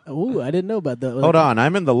guys. Ooh, I didn't know about that. Hold on,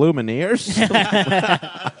 I'm in the Lumineers.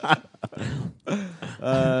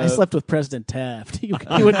 I slept with President Taft. He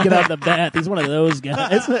wouldn't get out of the bath. He's one of those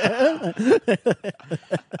guys.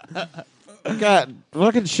 God,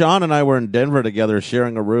 fucking Sean and I were in Denver together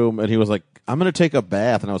sharing a room, and he was like, I'm going to take a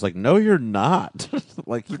bath. And I was like, no, you're not.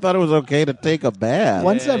 Like, he thought it was okay to take a bath.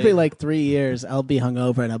 Once every like 3 years, I'll be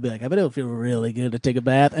hungover and I'll be like, I bet it'll feel really good to take a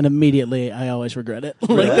bath. And immediately, I always regret it.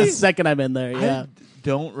 Like the second I'm in there, yeah. I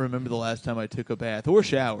don't remember the last time I took a bath or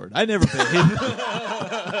showered. I never bathed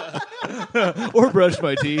or brushed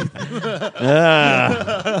my teeth.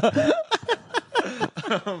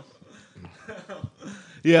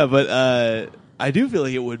 Yeah, but I do feel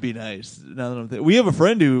like it would be nice. Now that I'm we have a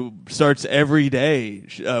friend who starts every day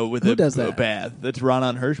with Who a does that? bath. That's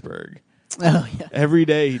Ronan Hirschberg. Oh, yeah. Every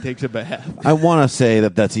day he takes a bath. I want to say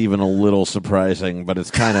that that's even a little surprising, but it's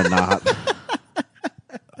kind of not.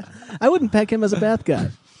 I wouldn't peg him as a bath guy.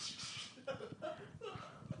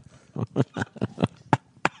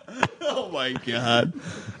 Oh my god.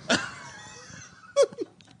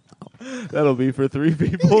 That'll be for 3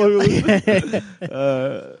 people.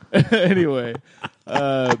 Anyway,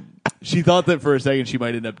 she thought that for a second she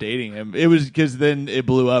might end up dating him. It was because then it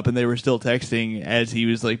blew up and they were still texting as he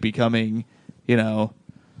was like becoming, a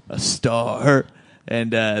star.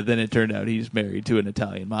 And then it turned out he's married to an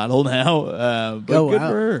Italian model now. But Oh, good wow.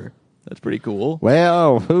 for her. That's pretty cool.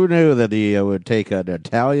 Well, who knew that he would take an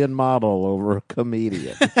Italian model over a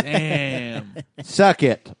comedian? Damn. Suck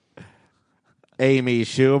it, Amy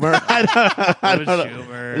Schumer. That was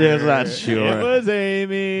Schumer. It's not Schumer. It was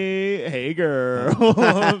Amy. Hey, girl.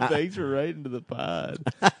 Thanks for writing to the pod.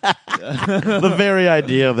 The very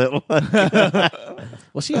idea that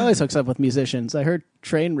Well, she always hooks up with musicians. I heard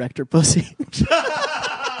Trainwrecked her pussy.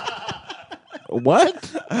 what?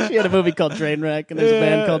 She had a movie called Trainwreck, and there's a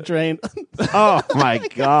band called Train. Oh my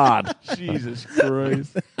God! Jesus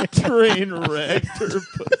Christ. Train wrecked her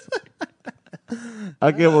pussy.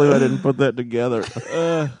 I can't believe I didn't put that together.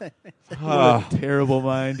 What a terrible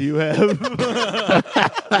mind you have.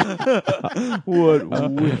 What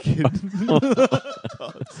wicked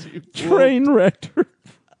thoughts you Train wrecked.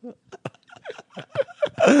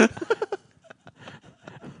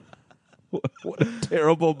 What a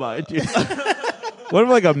terrible mind you. What if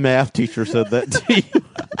like a math teacher said that to you?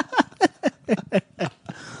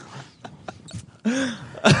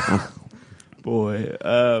 Boy,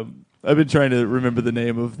 I've been trying to remember the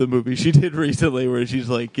name of the movie she did recently where she's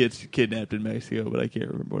like gets kidnapped in Mexico, but I can't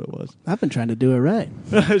remember what it was. I've been trying to do it right.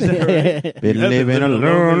 Is that right? Been living a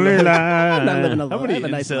lonely I'm life. not living a How I many have a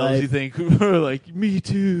nice incels life. you think are like, me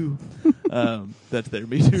too? That's their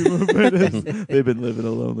Me Too movement. They've been living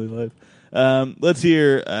a lonely life. Let's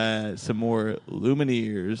hear some more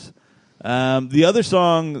Lumineers. The other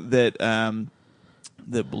song that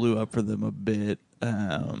that blew up for them a bit,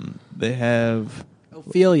 they have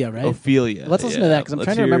Ophelia, right? Ophelia. Let's listen to that because I'm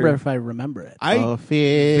trying to remember if I remember it. I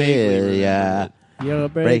Ophelia, You're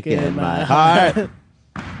breaking my heart. When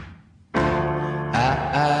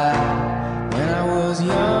I was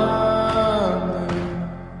younger,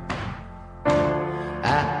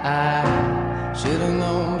 I should have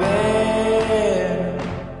known better,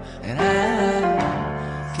 and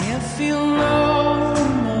I can't feel no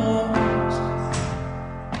remorse,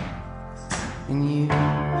 and you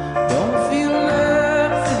don't feel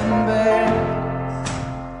nothing bad.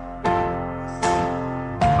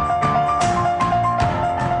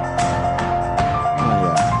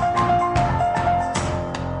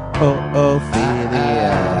 Oh,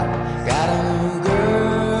 Ophelia, Got a new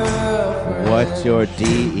girlfriend. what's your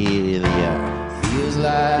dealia? Feels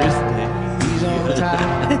like he's on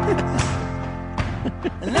time.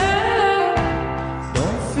 And I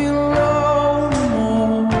don't feel no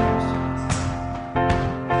remorse.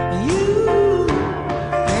 And you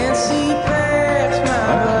can't see past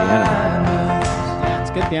my blindness. Yeah,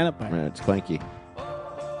 it's a good piano part. It's clanky.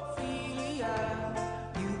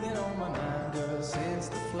 You've been on my mind, girl, since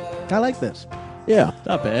the flood. I like this. Yeah,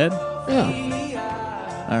 Not bad.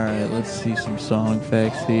 yeah. All right, let's see some song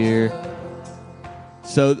facts here.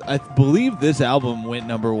 So I believe this album went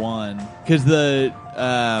number one because their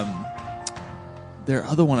other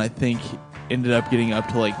one I think ended up getting up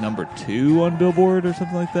to like number 2 on Billboard or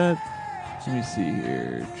something like that. Let me see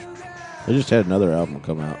here. They just had another album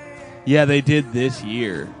come out. Yeah, they did this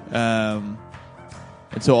year. And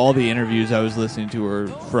so all the interviews I was listening to were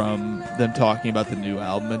from them talking about the new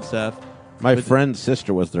album and stuff. My friend's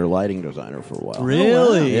sister was their lighting designer for a while.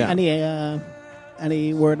 Really? Yeah.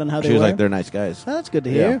 Any word on how they She was were? like, they're nice guys. Oh, that's good to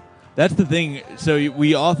hear. Yeah. That's the thing. So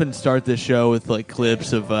we often start this show with like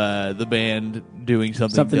clips of the band doing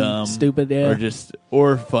something dumb, stupid, yeah.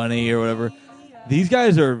 or funny or whatever. These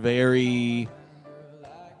guys are very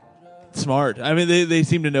smart. I mean, they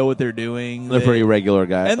seem to know what they're doing. They're pretty regular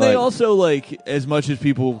guys. And they also, like, as much as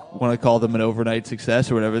people want to call them an overnight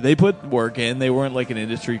success or whatever, they put work in. They weren't like an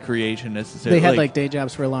industry creation necessarily. They had like day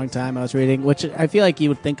jobs for a long time. I was reading, which I feel like you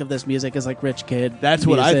would think of this music as like rich kid. That's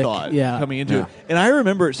what I music. thought Yeah, coming into it. And I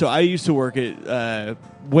remember, so I used to work at,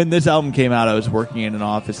 when this album came out, I was working in an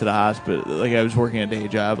office at a hospital. Like, I was working a day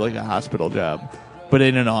job, like a hospital job, but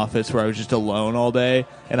in an office where I was just alone all day.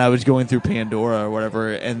 And I was going through Pandora or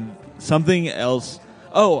whatever, and something else.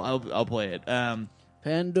 Oh, I'll play it.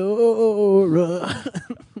 Pandora.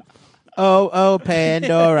 Oh,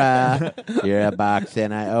 Pandora, you're a box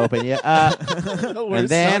and I open you up. And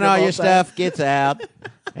then all your stuff gets out.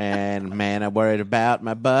 And man, I'm worried about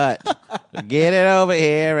my butt. Get it over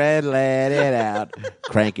here and let it out.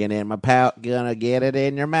 Cranking in my pout, gonna get it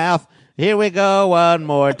in your mouth. Here we go one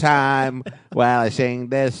more time while I sing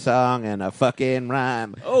this song in a fucking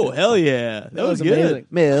rhyme. Oh, hell yeah. That was good. amazing.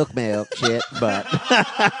 Milk, shit, butt.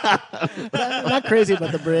 Not crazy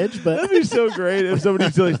about the bridge, but That'd be so great if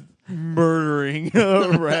somebody's like murdering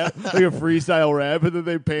a rap, like a freestyle rap, and then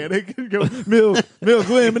they panic and go, milk,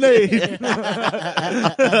 lemonade.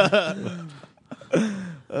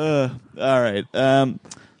 All right.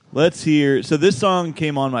 Let's hear. So this song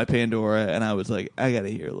came on my Pandora, and I was like, I got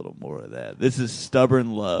to hear a little more of that. This is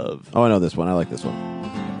Stubborn Love. Oh, I know this one. I like this one.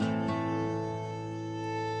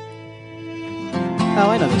 oh,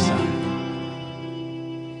 I know this song.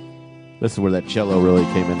 This is where that cello really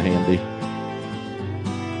came in handy.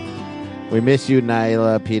 We miss you,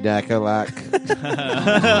 Nyla Pidakalak.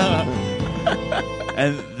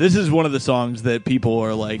 And this is one of the songs that people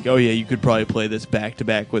are like, oh, yeah, you could probably play this back to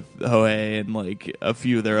back with Hohe and like a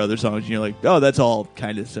few of their other songs. And you're like, oh, that's all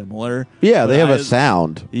kind of similar. Yeah, they But have a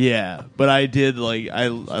sound. Yeah, but I did like, I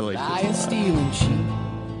like Iron, this. steel, and cheap.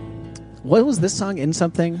 What was this song in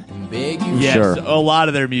something? Beg you Yes, Sure. a lot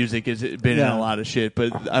of their music has been in Yeah. a lot of shit,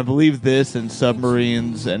 but I believe this and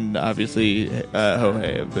Submarines and obviously Ho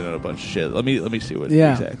Hey have been in a bunch of shit. Let me see what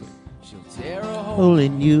Yeah. exactly. she'll tear a hole, Hole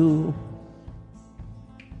in you.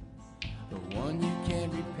 the one you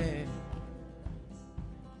can't repair.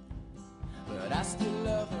 But I still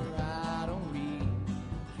love her, I don't really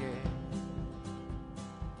care.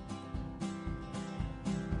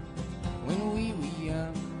 When we were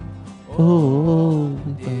young, Oh,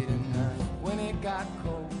 did enough. When it got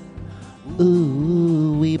cold,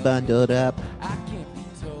 ooh, we bundled up. I can't be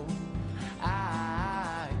told,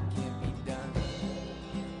 I can't be done.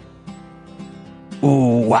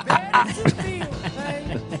 Ooh, That's a real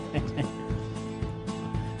thing.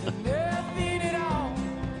 Nothing at all.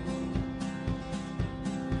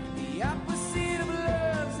 The opposite of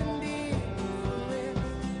love's indifference.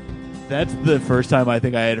 That's the first time I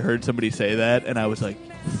think I had heard somebody say that, and I was like,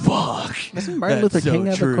 "Fuck!" Doesn't Martin That's Luther so King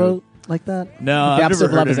have true. a quote like that? No, The I've opposite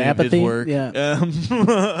never of love heard is any of his apathy. work. Yeah.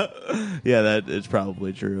 Yeah, that is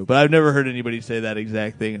probably true. But I've never heard anybody say that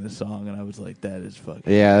exact thing in a song, and I was like, "That is fucking."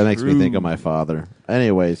 yeah, that makes me true. think of my father.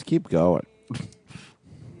 Anyways, keep going.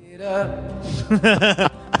 It up.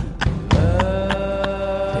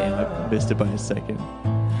 Damn, I missed it by a second.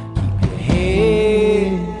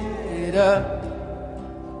 Head up.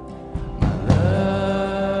 My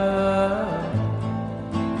love.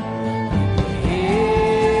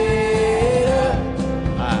 Head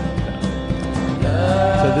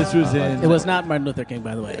up. So this was in. It was not Martin Luther King,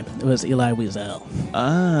 by the way. It was Eli Wiesel.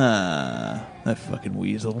 That fucking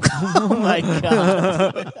weasel. Oh my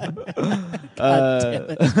god!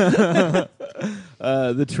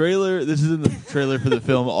 The trailer. This is in the trailer for the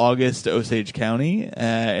film August, Osage County,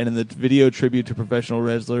 and in the video tribute to professional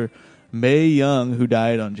wrestler Mae Young, who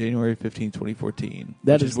died on January 15, 2014.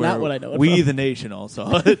 That which is not where what I know it We from. the Nation all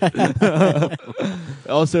saw it.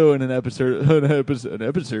 Also in an episode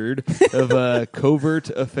of Covert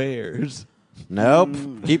Affairs. Nope.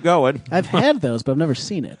 Keep going. I've had those, but I've never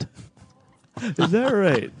seen it. Is that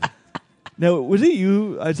right? Now, was it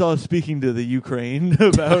you I saw speaking to the Ukraine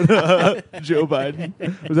about Joe Biden?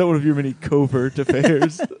 Was that one of your many covert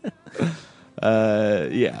affairs?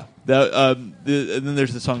 Yeah. That, and then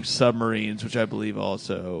there's the song Submarines, which I believe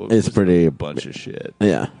also It's was pretty- a bunch of shit.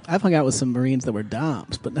 Yeah. I've hung out with some Marines that were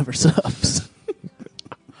doms, but never subs.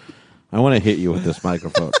 I want to hit you with this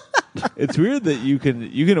microphone. It's weird that you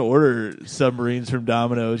can order submarines from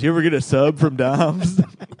Domino's. You ever get a sub from Dom's?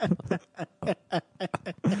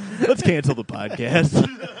 Let's cancel the podcast.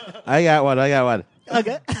 I got one.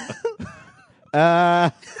 Okay.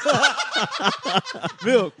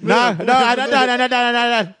 Milk. No.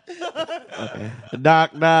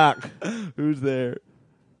 Knock, knock. Who's there?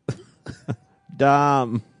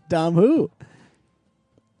 Dom. Dom who?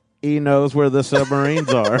 He knows where the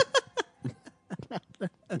submarines are.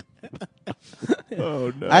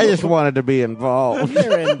 Oh no! I just wanted to be involved.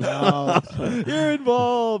 You're involved. You're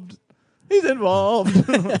involved. He's involved.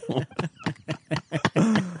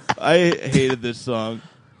 I hated this song.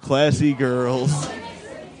 Classy girls. No,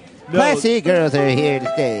 Classy girls are here to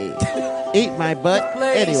stay. Eat my butt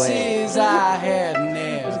anyway. Places I had never.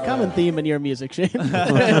 There's a common theme in your music, Shane.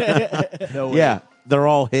 no way. Yeah, they're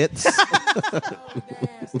all hits.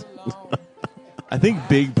 I think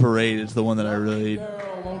Big Parade is the one that I really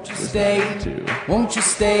Girl, won't you stay? to. Won't you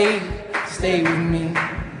stay with me?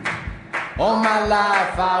 All my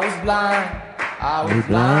life I was blind. I was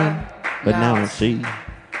blind. But now I see.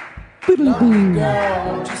 Lonely girl,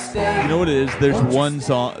 won't you stay? You know what it is? There's one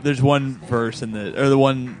song. There's one verse in the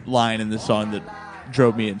one line in the song that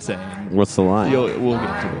drove me insane. What's the line? We'll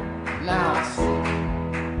get to it. Now I see.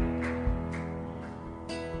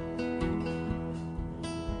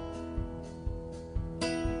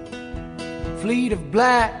 Fleet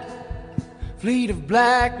of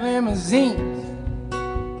black limousines,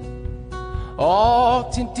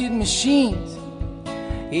 all tinted machines.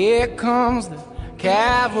 Here comes the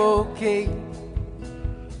cavalcade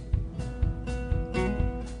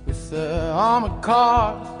with the armored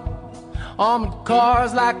cars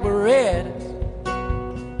like Berettas,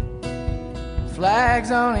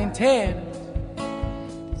 flags on antennas,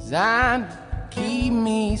 designed to keep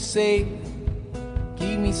me safe.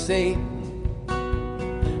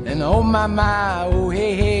 And oh my, oh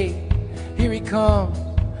hey, here he comes,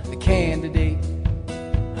 the candidate.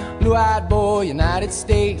 Blue-eyed boy, United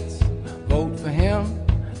States, vote for him,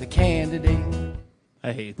 the candidate.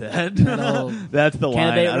 I hate that. old That's the line.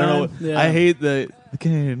 candidate I don't know. rhyme? Yeah. I hate the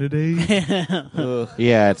candidate. Ugh.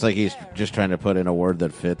 Yeah, it's like he's just trying to put in a word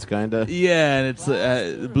that fits, kind of. Yeah, and it's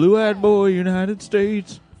blue-eyed boy, United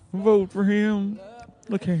States, vote for him.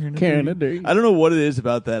 Canada. I don't know what it is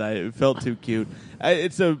about that. It felt too cute.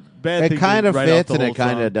 It's a bad thing. It kind of to write off fits the and whole it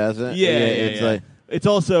kind song. of doesn't. Yeah, it's like it's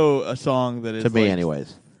also a song that is to me, like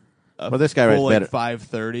anyways. a Well, this guy writes full, better.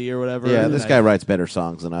 5:30 or whatever. Yeah, and this guy writes better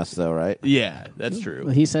songs than us, though, right? Yeah, that's true.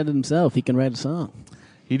 Well, he said it himself. He can write a song.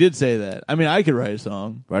 He did say that. I mean, I could write a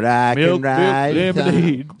song. But I Milk, can write milk,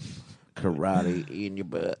 lemonade. karate in your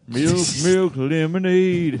butt. Milk,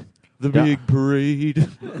 lemonade. The big parade.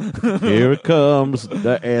 Here it comes,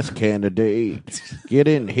 the ass candidate. Get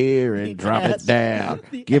in here and drop it down.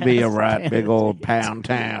 Give me a right big old pound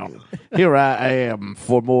town. Here I am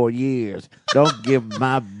for more years. Don't give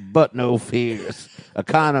my butt no fears.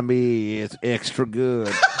 Economy is extra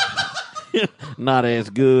good. Not as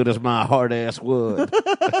good as my hard ass would.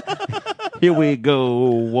 Here we go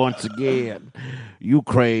once again.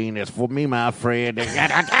 Ukraine is for me, my friend.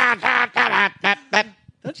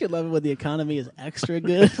 Don't you love it when the economy is extra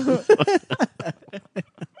good?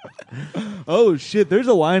 Oh, shit. There's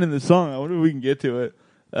a line in the song. I wonder if we can get to it.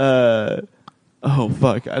 Oh,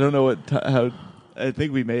 fuck. I don't know how. I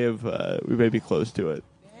think we may be close to it.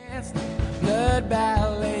 Dance the blood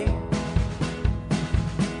ballet.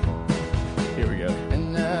 Here we go.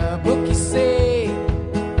 And bookies say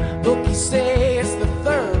it's the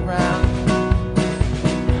third round.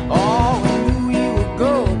 Oh, and Louis will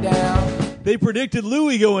go down. They predicted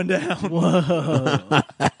Louis going down. Whoa.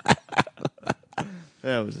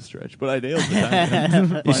 That was a stretch, but I nailed the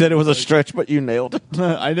timing. You said it was a stretch, but you nailed it.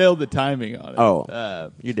 I nailed the timing on it.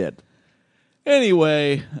 Oh, you did.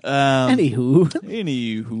 Anyway. Anywho.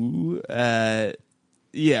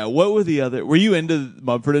 Yeah, what were the other... Were you into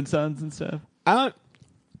Mumford & Sons and stuff? I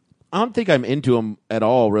don't think I'm into them at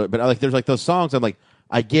all, really. But there's like those songs. I'm like,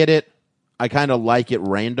 I get it. I kind of like it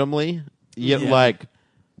randomly. Yet, Yeah. like,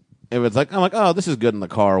 it was like I'm like, oh, this is good in the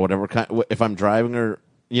car or whatever. If I'm driving or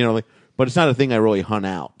but it's not a thing I really hunt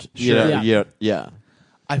out. Sure. Yeah.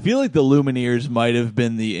 I feel like the Lumineers might have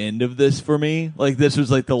been the end of this for me. Like, this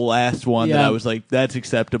was like the last one that Yeah. I was like, that's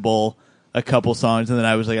acceptable. A couple songs, and then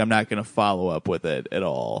I was like, I'm not going to follow up with it at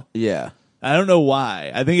all. Yeah. I don't know why.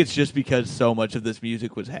 I think it's just because so much of this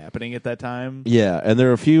music was happening at that time. Yeah, and there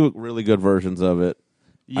are a few really good versions of it.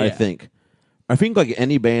 I Yeah. think like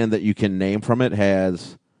any band that you can name from it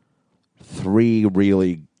has 3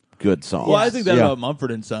 really good songs. Well, I think that Yeah. about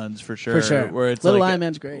Mumford & Sons for sure. For sure. Where it's Little like, Lion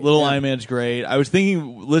Man's great. Little Yeah. Lion Man's great. I was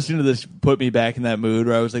thinking, listening to this put me back in that mood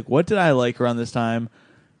where I was like, what did I like around this time?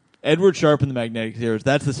 Edward Sharpe and the Magnetic Zeros.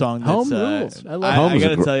 That's the song that's... Home rules. I love Home I is a got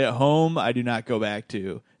to gr- tell you, Home, I do not go back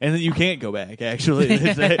to. And you can't go back, actually.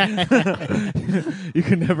 They say. You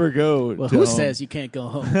can never go Well, to who Home. says you can't go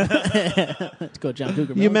home? Let's go, John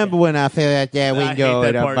Cougar. You remember when I felt that I we hate go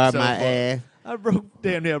that up part above so my much. ass? I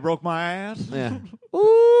broke my ass. Yeah.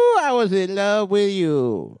 Ooh, I was in love with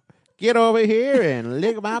you. Get over here and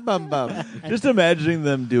lick my bum bum. Just imagining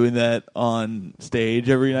them doing that on stage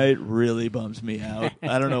every night really bums me out.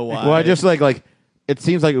 I don't know why. Well, I just like it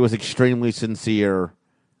seems like it was extremely sincere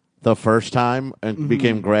the first time and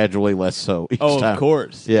became gradually less so each Oh, time. of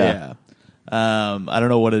course. Yeah. I don't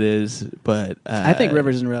know what it is, but I think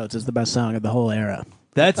Rivers and Roads is the best song of the whole era.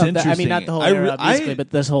 that's Of the- interesting. I mean, not the whole era, musically, but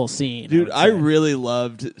this whole scene. dude, would I say. really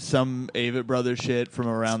loved some Avett Brothers shit from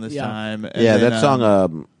around this Yeah. time. And Yeah, then, that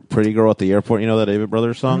song, "Pretty Girl at the Airport." You know that David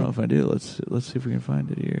Brothers I don't know song? if I do. Let's see if we can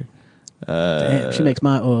find it here. Damn, she makes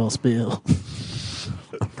my oil spill.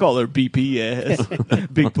 Call her BP ass,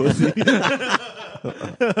 big pussy.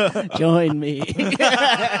 Join me.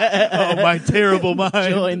 Oh, my terrible mind.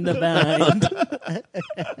 Join the band.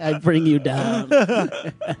 I bring you down.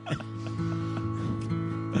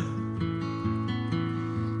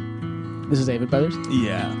 This is David Brothers.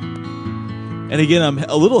 Yeah. And again, I'm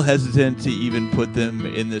a little hesitant to even put them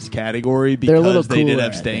in this category They're a little because they did cooler,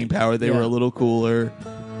 have I staying think. power. They Yeah. were a little cooler.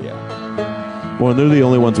 Yeah. Well, they're the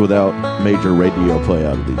only ones without major radio play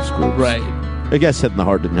out of these groups. Right. I guess Head in the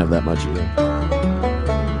Heart didn't have that much either.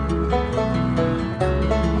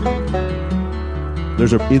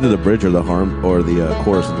 There's either the bridge or the harm or the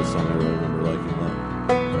chorus of this song. I really remember liking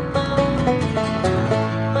that.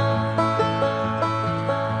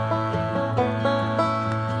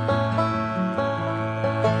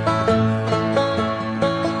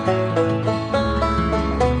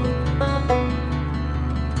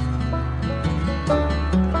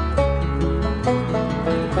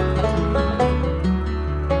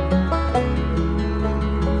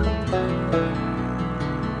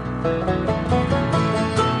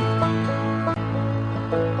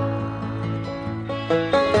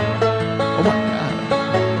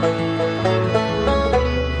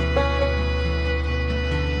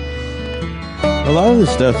 A lot of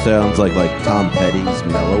this stuff sounds like Tom Petty's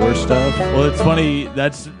mellower stuff. Well, it's funny.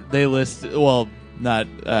 They list. Well, not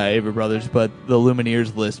Avery Brothers, but the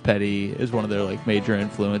Lumineers list Petty as one of their like major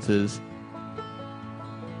influences.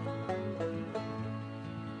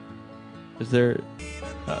 Is there?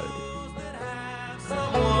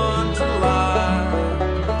 Someone to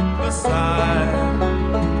lie beside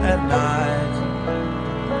at night.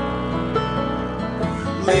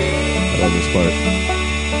 I love this part.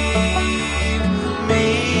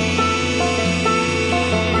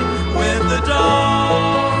 When the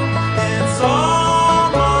dawn is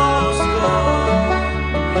almost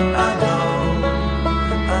gone, I know.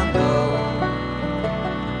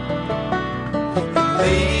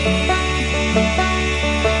 Leave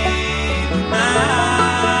now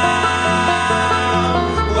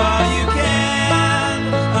while you can.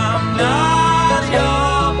 I'm not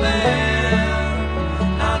your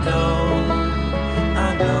man. I know.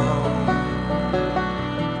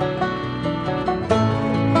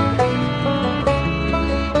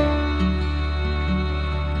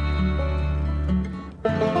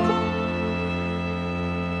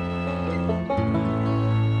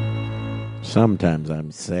 Sometimes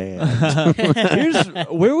I'm sad.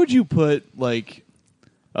 Where would you put like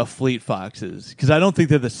a Fleet Foxes? Because I don't think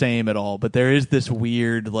they're the same at all. But there is this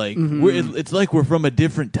weird like it's like we're from a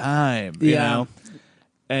different time. You Yeah. know?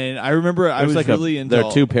 And I remember I was really into.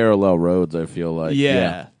 They're two parallel roads. I feel like.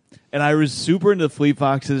 Yeah. And I was super into Fleet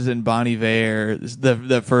Foxes and Bon Iver,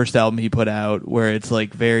 the first album he put out, where it's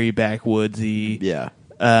like very backwoodsy. Yeah.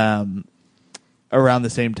 Around the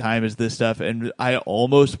same time as this stuff, and I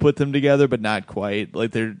almost put them together, but not quite.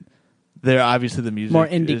 Like they're obviously the music More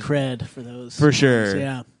indie is, cred for those. for sure.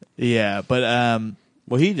 Yeah. Yeah, but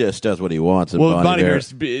Well, he just does what he wants. And well, Bon Bon Iver-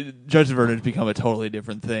 Iver's Judson Verner's become a totally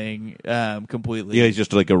different thing, completely. Yeah, he's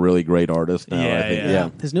just like a really great artist now. I Yeah, think. yeah.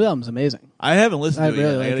 His new album's amazing. I haven't listened to I it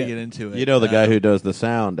really yet. like I gotta it. get into it. You know the guy who does the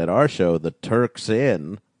sound at our show, the Turks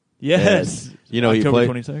In. Yes, And, you know, he October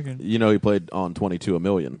played. 22nd. You know, he played on 22 a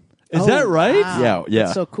Million. Is that right? Wow. Yeah, yeah.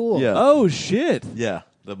 That's so cool. Yeah. Oh shit, Yeah,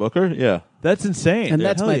 the Booker. Yeah. that's insane. And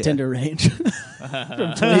that's Hell my yeah. Tinder range.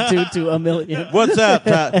 From 22 to a million. What's up,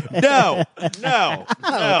 Todd? No.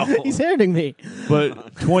 He's hurting me.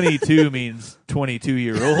 But 22 means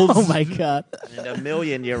 22-year-olds. Oh my God. And a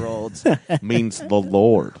million-year-olds means the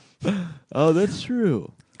Lord. Oh, that's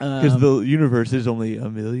true. Because the universe is only a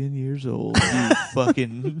million years old. You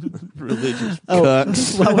fucking religious.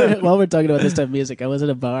 Cucks. while we're talking about this type of music, I was at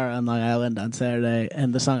a bar on Long Island on Saturday,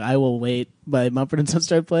 and the song "I Will Wait" by Mumford & Sons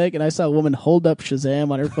started playing, and I saw a woman hold up Shazam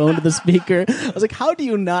on her phone to the speaker. I was like, "How do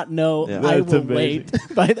you not know Yeah. I That's Will amazing.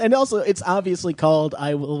 Wait?" And also, it's obviously called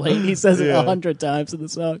 "I Will Wait." He says it Yeah. 100 times in the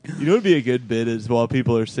song. You know what would be a good bit is while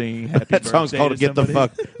people are singing Happy That song's Birthday called to "Get the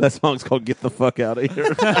somebody. Fuck." That song's called "Get the Fuck Out of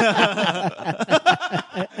Here."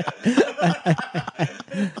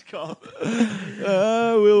 It's called,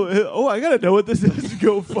 I gotta know what this is.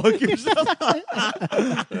 Go fuck yourself.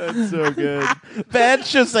 That's so good. Bad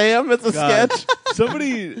Shazam. It's a God. sketch.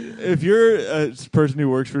 Somebody, if you're a person who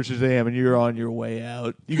works for Shazam and you're on your way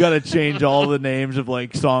out, you got to change all the names of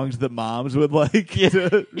like songs that moms would like.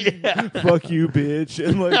 To, fuck you, bitch,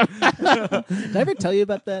 and like. Did I ever tell you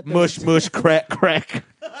about that? Mush, mush, crack, crack.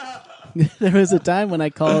 There was a time when I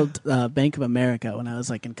called Bank of America when I was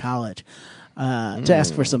like in college to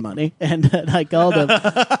ask for some money, and I called him,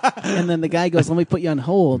 and then the guy goes, "Let me put you on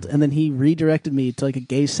hold," and then he redirected me to like a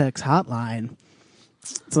gay sex hotline.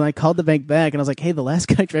 So I called the bank back, and I was like, "Hey, the last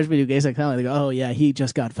guy tried me to do gay sex hotline." They go, "Oh yeah, he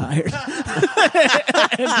just got fired."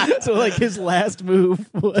 And so like his last move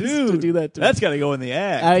was to do that to me. That's got to go in the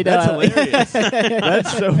act. I know. That's hilarious.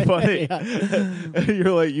 That's so funny.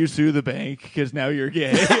 You're like, you sue the bank because now you're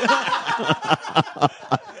gay.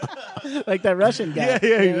 Like that Russian guy.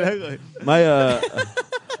 yeah, exactly.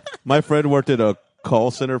 My friend worked at a call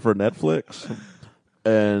center for Netflix,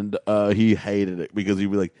 and he hated it because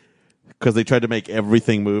he'd be like, because they tried to make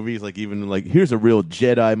everything movies, like even like here's a real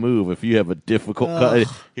Jedi move. If you have a difficult cut,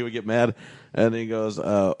 he would get mad. And he goes,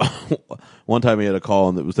 one time he had a call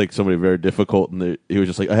and it was like somebody very difficult, and he was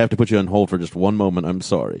just like, I have to put you on hold for just one moment. I'm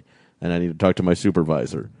sorry, and I need to talk to my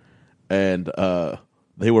supervisor. And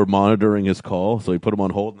they were monitoring his call, so he put him on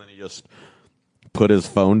hold, and then he just put his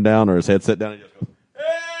phone down or his headset down, and he just goes,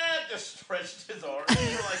 just stretched his arms for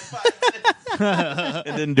like 5 minutes,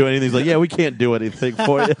 and didn't do anything. He's like, yeah, we can't do anything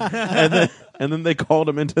for you. And then they called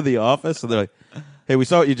him into the office, and they're like, hey, we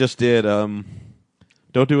saw what you just did. Don't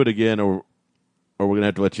do it again, or we're gonna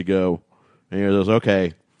have to let you go. And he goes,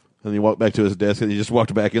 okay. And he walked back to his desk, and he just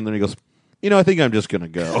walked back in there, and he goes, I think I'm just gonna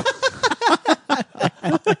go.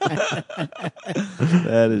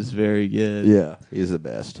 That is very good. Yeah, he's the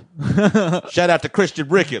best. Shout out to Christian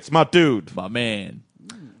Ricketts, my dude. My man.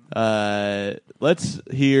 Let's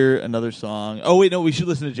hear another song. Oh, wait, no, we should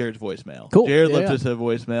listen to Jared's voicemail. Cool. Jared Yeah, left yeah. us a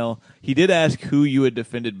voicemail. He did ask who you had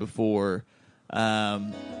defended before.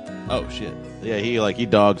 Oh, shit. Yeah, he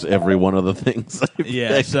dogs every one of the things.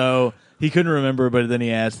 Yeah, so he couldn't remember, but then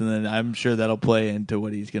he asked, and then I'm sure that'll play into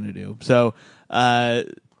what he's going to do. So,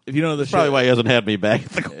 if you don't know the show, Probably why he hasn't had me back at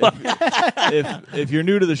the club. if you're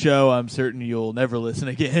new to the show, I'm certain you'll never listen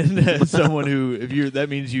again. As someone who, that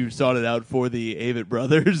means you sought it out for the Avett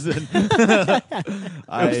Brothers. And I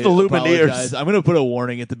It's the Lumineers. apologize. I'm going to put a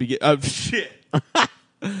warning at the beginning. Oh shit! The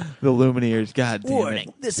Lumineers. God damn it!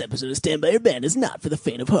 This episode of Stand By Your Band is not for the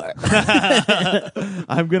faint of heart.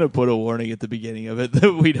 I'm going to put a warning at the beginning of it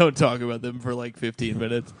that we don't talk about them for like 15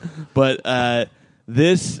 minutes. But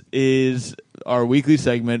this is our weekly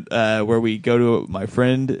segment where we go to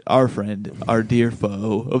our dear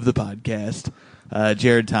foe of the podcast,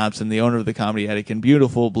 Jared Thompson, the owner of the Comedy Attic in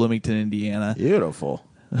beautiful Bloomington, Indiana. Beautiful.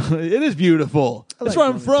 It is beautiful. That's where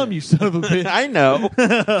I'm from, you son of a bitch. I know.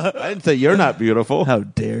 I didn't say you're not beautiful. How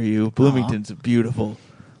dare you? Bloomington's beautiful.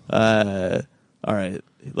 All right.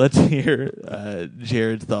 Let's hear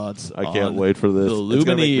Jared's thoughts. I can't on wait for this. The It's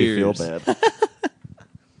gonna make me feel Lumineers. bad.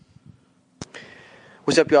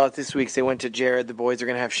 What's up, y'all? This week they went to Jared. The boys are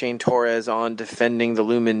going to have Shane Torres on defending the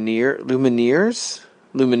Lumineers.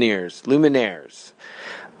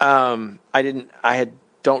 I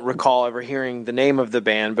don't recall ever hearing the name of the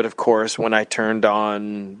band, but of course, when I turned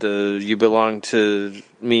on the "You Belong to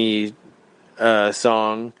Me"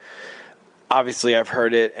 song, obviously I've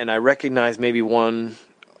heard it, and I recognize maybe one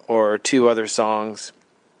or two other songs.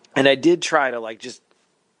 And I did try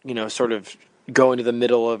to sort of go into the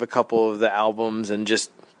middle of a couple of the albums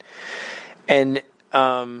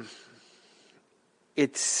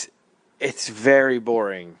it's very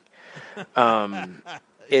boring.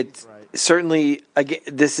 It's certainly, again,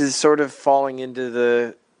 this is sort of falling into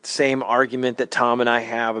the same argument that Tom and I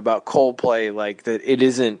have about Coldplay, like that it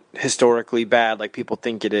isn't historically bad like people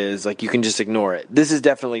think it is, like you can just ignore it. This is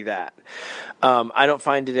definitely that. I don't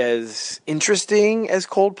find it as interesting as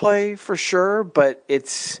Coldplay for sure, but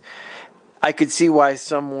I could see why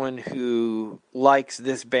someone who likes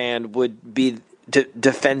this band would be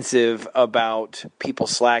defensive about people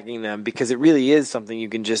slagging them, because it really is something you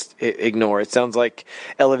can just ignore. It sounds like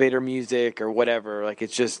elevator music or whatever. Like,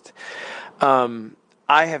 it's just,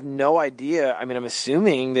 I have no idea. I mean, I'm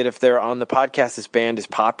assuming that if they're on the podcast, this band is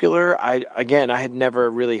popular. I had never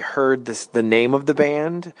really heard the name of the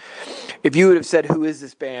band. If you would have said, who is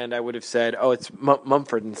this band? I would have said, oh, it's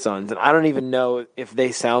Mumford and Sons. And I don't even know if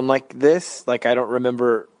they sound like this. Like, I don't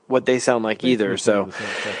remember what they sound like either. So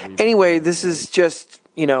anyway, this is just,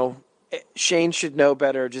 Shane should know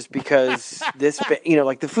better, just because this,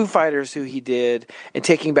 like the Foo Fighters, who he did, and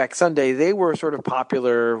Taking Back Sunday, they were sort of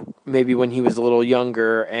popular maybe when he was a little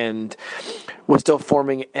younger and was still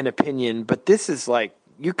forming an opinion. But this is like,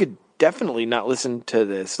 you could definitely not listen to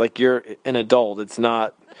this. Like, you're an adult. It's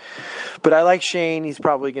not. But I like Shane. He's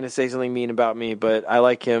probably going to say something mean about me, but I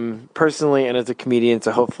like him personally and as a comedian,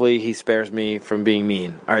 so hopefully he spares me from being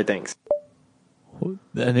mean. All right, thanks.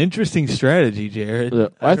 An interesting strategy, Jared.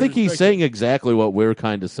 I think he's saying exactly what we're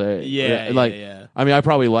kind of saying. Yeah, yeah. I mean, I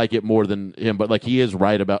probably like it more than him, but like, he is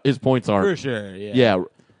right about his points aren't For sure, yeah. yeah,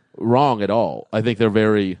 wrong at all. I think they're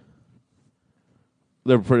pretty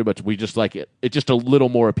much, we just like it. It's just a little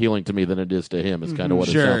more appealing to me than it is to him. Is kind of what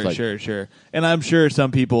it sounds like. Sure. And I'm sure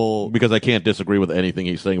some people, Because I can't disagree with anything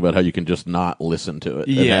he's saying about how you can just not listen to it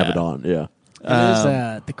and Yeah. have it on. Yeah. It is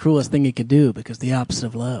the cruelest thing you could do, because the opposite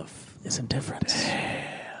of love is indifference.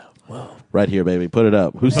 Right here, baby. Put it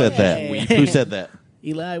up. Who said that? Who said that?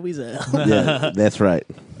 Eli Wiesel. Yeah, that's right.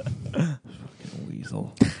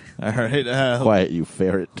 weasel. All right. Quiet, you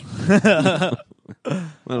ferret. I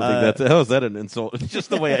don't think how is that an insult? It's just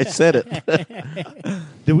the way I said it.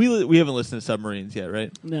 Did we haven't listened to Submarines yet,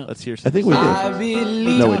 right? No. Let's hear I some. think we did. No,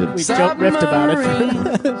 we didn't. We joke riffed about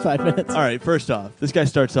it for 5 minutes. All right, first off, this guy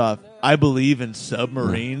starts off, I believe in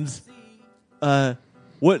submarines.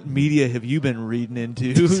 What media have you been reading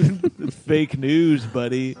into? Fake news,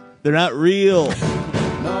 buddy. They're not real.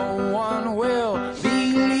 No one will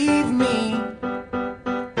believe me.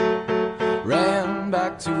 Ran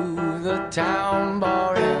back to the town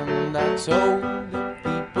bar and I told the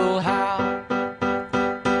people how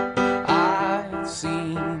I'd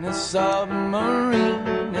seen a submarine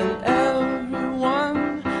and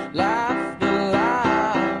everyone laughed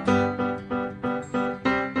aloud.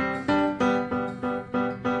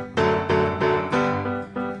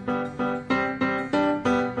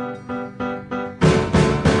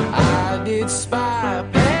 fixed by a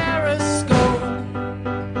periscope.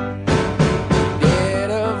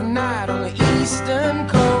 Dead of night on the eastern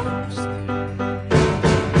coast.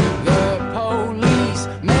 The police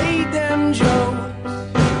made them jokes.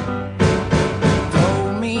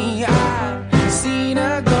 Told me I'd seen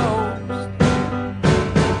a ghost.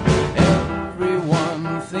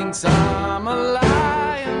 Everyone thinks I'm a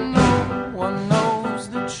liar. No one knows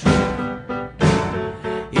the truth.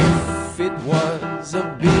 If it was a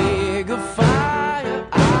bigger fire,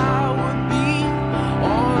 I would be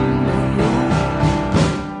on the roof.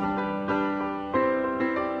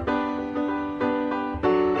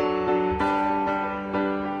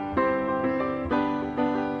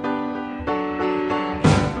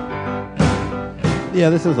 Yeah,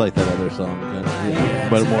 this is like that other song, kind of,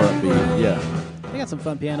 but more upbeat. Yeah. They got some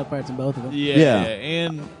fun piano parts in both of them. Yeah,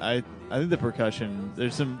 and I think the percussion.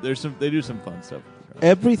 There's some. They do some fun stuff.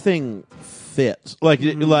 Everything fits. Like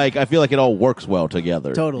I feel like it all works well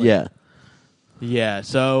together. Totally. Yeah. Yeah.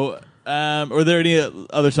 So, are there any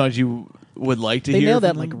other songs you would like to They hear? nailed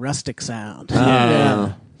that from like them? rustic sound.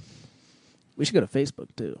 Yeah. We should go to Facebook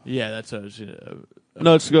too. Yeah, that's what I was.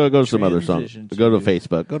 No, let's go to some other songs. Transition Go to to-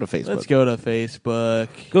 Facebook. Go to Facebook. Let's go to Facebook.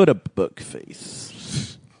 Go to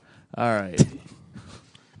Bookface. All right.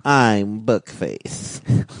 I'm Bookface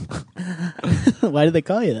Why did they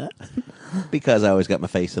call you that? because I always got my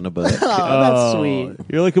face in a book. Oh, that's sweet.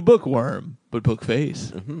 You're like a bookworm, but book face.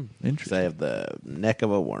 So Interesting. I have the neck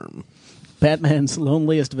of a worm. Batman's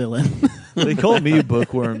loneliest villain. They call me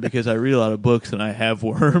bookworm because I read a lot of books and I have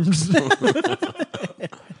worms.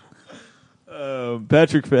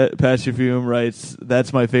 Patrick Pachufume writes,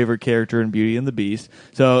 "That's my favorite character in Beauty and the Beast."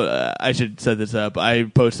 So I should set this up. I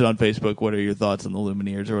posted on Facebook, "What are your thoughts on the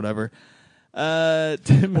Lumineers?" or whatever.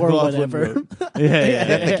 Tim Or McLaughlin whatever. wrote- yeah. Is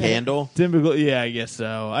that the candle? Tim McLaughlin, yeah, I guess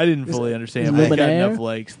so. I didn't fully understand, is but I got Luminaire? enough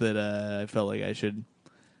likes that I felt like I should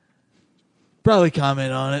probably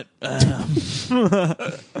comment on it.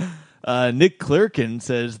 Nick Clerkin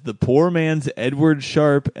says, "The poor man's Edward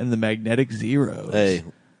Sharpe and the Magnetic Zeros." Hey,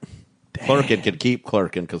 Clerkin can keep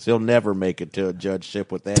clerking because he'll never make it to a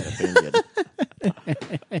judgeship with that opinion.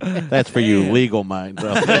 That's for you legal minds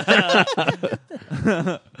out there.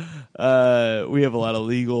 We have a lot of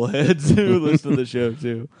legal heads who listen to the show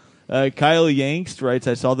too. Kyle Yankst writes,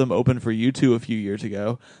 "I saw them open for U2 a few years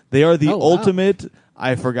ago. They are the Oh, wow. ultimate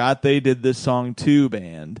I forgot they did this song too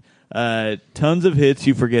band. Tons of hits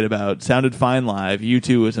you forget about. Sounded fine live.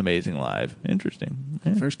 U2 was amazing live." Interesting.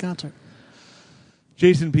 Yeah. First concert.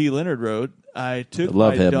 Jason P. Leonard wrote, "I took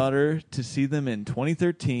Love my him. daughter to see them in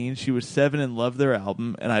 2013. She was 7 and loved their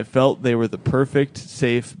album, and I felt they were the perfect,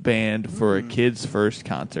 safe band for a kid's first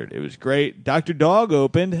concert. It was great. Dr. Dog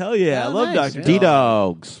opened. Hell yeah. I Oh, love nice. Dr. Yeah.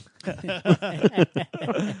 Dog. D-Dogs.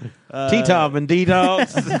 T-Tom and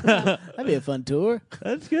D-Dogs. That'd be a fun tour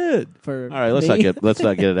That's good. for All right, let's me.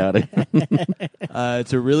 not get it out of here.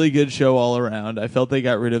 It's a really good show all around. I felt they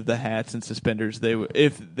got rid of the hats and suspenders.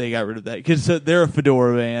 If they got rid of that, because they're a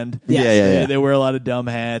fedora band. Yes. Yeah. They wear a lot of dumb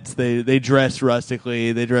hats. They dress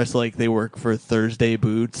rustically. They dress like they work for Thursday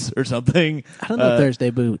Boots or something. I don't know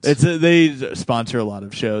Thursday Boots. They sponsor a lot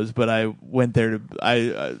of shows, but I went there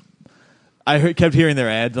to kept hearing their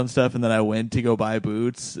ads on stuff, and then I went to go buy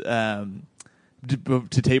boots to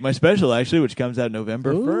tape my special, actually, which comes out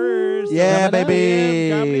November 1st. Yeah, Coming up. baby.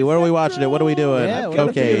 Yeah, Comedy Where are we watching it? What are we doing? Yeah, We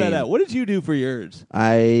gotta figure that Cocaine. out. What did you do for yours?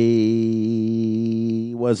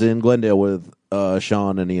 I was in Glendale with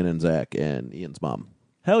Sean and Ian and Zach and Ian's mom.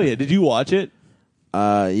 Hell yeah. Did you watch it?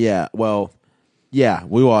 Yeah. Well, yeah,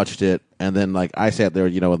 we watched it, and then like I sat there,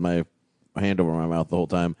 with my hand over my mouth the whole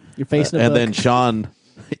time. You're facing a and book. then Sean,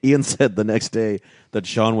 Ian said the next day that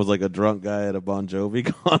Sean was like a drunk guy at a Bon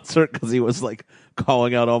Jovi concert because he was like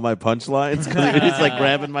calling out all my punchlines because he was like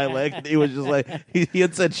grabbing my leg, and he was just like he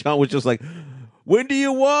had said Sean was just like, "When do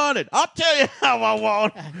you want it? I'll tell you how I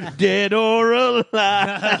want it, dead or alive."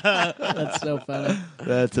 That's so funny.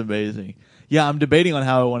 That's amazing. Yeah, I'm debating on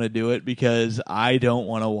how I want to do it because I don't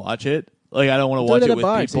want to watch it. Like, I don't want to Do watch it at it a with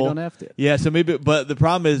bar, people. so you don't have to. Yeah, so maybe, but the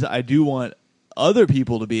problem is I do want other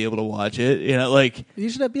people to be able to watch it. Like, You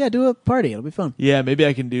should do a party. It'll be fun. yeah, maybe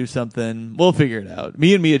I can do something. We'll figure it out.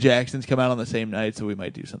 Me and Mia Jackson's come out on the same night, so we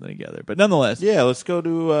might do something together. But nonetheless, Yeah, let's go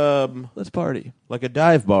to let's party. like a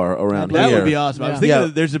dive bar around That here. would be awesome. I was Yeah. thinking Yeah.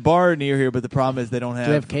 that there's a bar near here, but the problem is they don't have.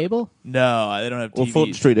 Do they have cable? No, they don't have Well, TVs.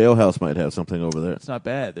 Fulton Street Ale House might have something over there. It's not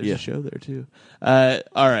bad. There's Yeah. a show there too. All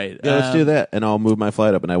right. Yeah, let's do that, and I'll move my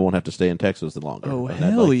flight up, and I won't have to stay in Texas longer. Oh And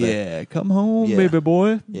I'd hell like that. yeah! Come home, Yeah. baby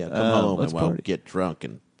boy. Yeah, come home Let's and we'll party. get drunk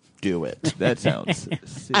and do it. That sounds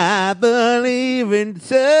sick. I believe in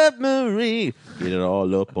submarine. Get it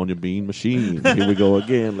all up on your bean machine. Here we go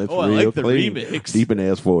again. Let's I real like the clean. remix. Deep in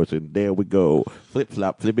ass voice, and there we go. Flip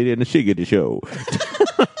flop, flip it in the shiggity show.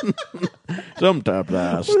 Sometimes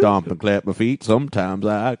I stomp and clap my feet. Sometimes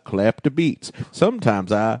I clap the beats.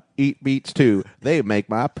 Sometimes I eat beats too. They make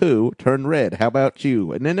my poo turn red. How about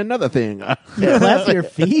you? And then another thing. Clap your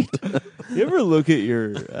feet. You ever look at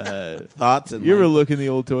your Thoughts and you ever look in the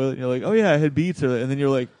old toilet and you're like, oh yeah, I had beats earlier, and then you're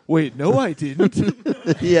like, wait, no, I didn't.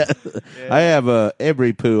 yeah. I have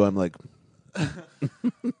every poo. I'm like,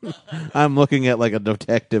 I'm looking at like a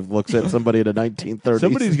detective looks at somebody in the 1930s.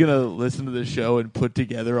 Somebody's gonna listen to this show and put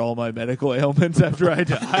together all my medical ailments after I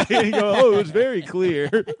die and go, oh, it was very clear.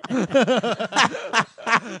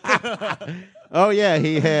 Oh yeah,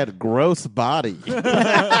 he had gross body.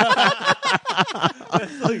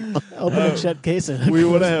 Open and shut case. we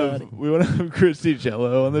want to have Christy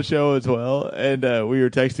Cello on the show as well, and we were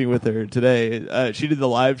texting with her today. She did the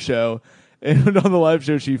live show, and on the live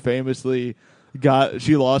show, she famously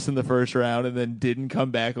lost in the first round and then didn't come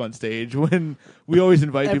back on stage. When we always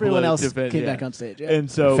invite Everyone people else to defend, came back on stage. Yeah. And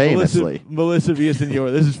so Famously. Melissa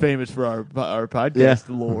Villasenor, this is famous for our podcast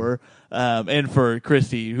lore, and for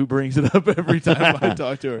Christy, who brings it up every time I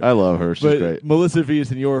talk to her. I love her. She's But great. Melissa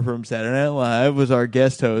Villasenor from Saturday Night Live was our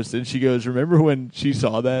guest host, and she goes, remember when she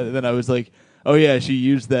saw that? And then I was like, oh yeah, she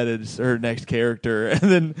used that as her next character. And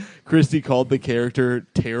then Christy called the character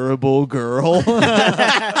Terrible Girl.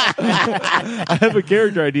 I have a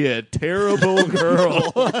character idea, Terrible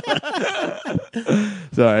Girl. Sorry,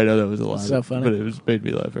 I know that was a lot. So funny. But it made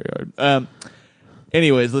me laugh very hard.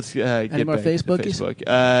 Anyways, let's get more back to Facebookies?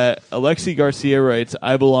 Facebook. Alexi Garcia writes,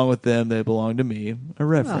 I belong with them, they belong to me. A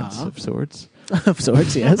reference Aw. of sorts. Of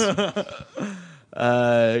sorts, yes.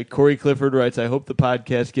 Corey Clifford writes, I hope the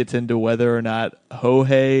podcast gets into whether or not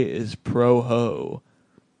Ho-Hey is pro-ho.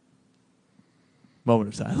 Moment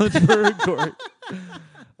of silence for Corey.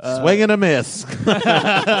 Swing and a miss.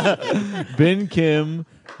 Ben Kim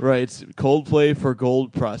writes, Coldplay for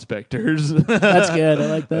gold prospectors. That's good. I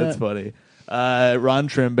like that. That's funny. Ron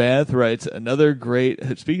Trimbath writes, another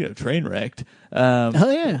great, speaking of train wrecked,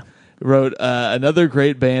 Oh, yeah. wrote another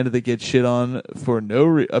great band that gets shit on for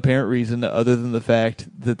no apparent reason other than the fact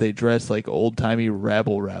that they dress like old-timey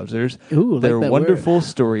rabble-rousers. Ooh, like They're that wonderful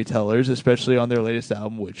storytellers, especially on their latest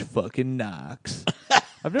album, which fucking knocks.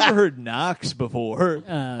 I've never heard knocks before.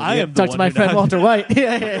 I am the Talk one to my who friend knocks. Walter White.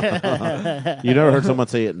 Yeah. You never heard someone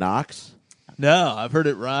say it knocks? No, I've heard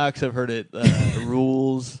it rocks. I've heard it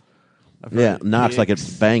rules. I've heard Yeah, it knocks like kicks.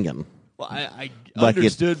 it's banging. Well, I Like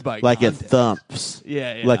understood it, by like it context. thumps.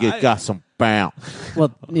 Yeah, Like it I- got some bounce.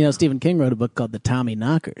 Well, Stephen King wrote a book called The Tommy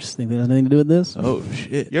Knockers. Think that has anything to do with this? Oh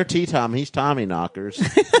shit, You're T-Tom. He's Tommy Knockers.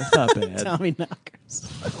 that's not bad. Tommy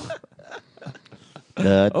Knockers.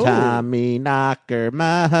 The Tommy Knocker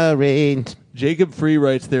Marine. Jacob Free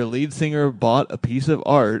writes, their lead singer bought a piece of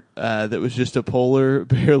art that was just a polar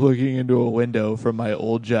bear looking into a window from my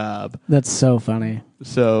old job. That's so funny.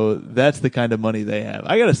 So that's the kind of money they have.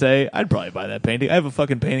 I gotta say, I'd probably buy that painting. I have a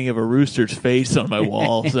fucking painting of a rooster's face on my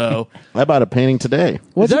wall. So I bought a painting today.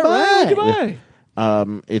 What'd is you that right? buy? What'd you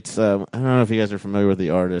buy? It's I don't know if you guys are familiar with the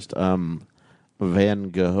artist Van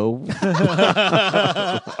Gogh.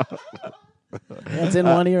 It's in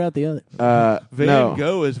one ear, out the other. Van no.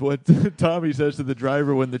 Gogh is what Tommy says to the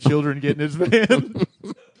driver when the children get in his van.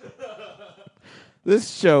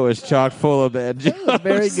 This show is chock full of bad jokes.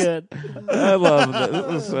 Very good. I love this.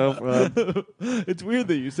 This is so fun. It's weird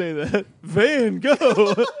that you say that. Van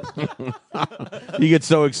Gogh. You get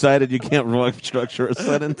so excited you can't really structure a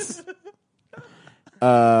sentence.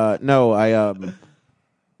 No, I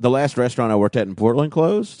the last restaurant I worked at in Portland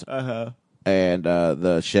closed, and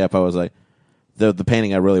the chef, I was like, the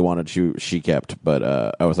painting I really wanted, she kept, but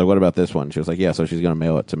I was like, what about this one? She was like, yeah, so she's going to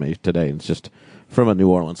mail it to me today. And it's just from a New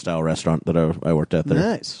Orleans style restaurant that I worked at there.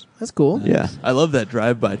 Nice. That's cool. Yeah, I love that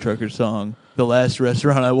drive-by trucker song. The last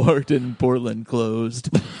restaurant I worked in Portland closed.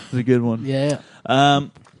 It's a good one. Yeah.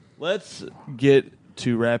 Let's get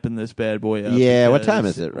to wrapping this bad boy up. Yeah, what because time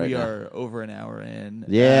is it right we now? are over an hour in.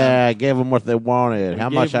 yeah, I gave them what they wanted. How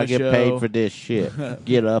gave much them I a get show. paid for this shit?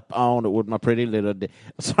 Get up on it with my pretty little.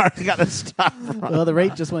 Sorry, I got to stop. Well, the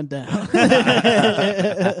rate just went down.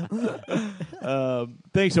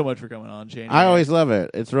 Thanks so much for coming on, Shane. I always love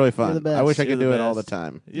it. It's really You're fun. the best. I wish I You're could the do it best. all the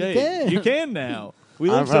time. Yeah, can. you can now. We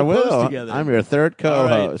live I so will. close together. I'm your third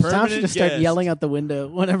co-host. All right, Tom should just start guest. yelling out the window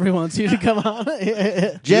whenever he wants you to come on.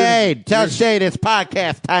 Jade, tell Jade it's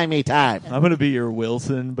podcast timey time. I'm going to be your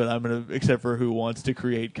Wilson, but I'm going to, except for who wants to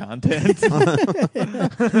create content.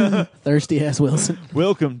 Thirsty ass Wilson.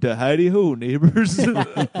 Welcome to Heidi Ho, neighbors.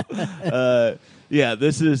 Yeah,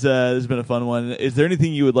 this has been a fun one. Is there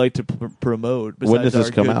anything you would like to promote besides When does this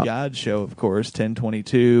our come Good out? God show? Of course,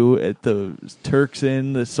 10/22 at the Turks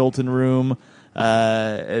Inn, the Sultan Room,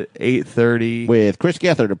 at 8:30. With Chris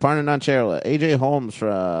Gethard, Aparna Nancherla, AJ Holmes from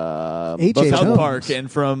AJ Book of South Jones. Mormon. Park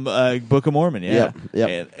and from Book of Mormon, yeah.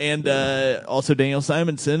 Yep. And also Daniel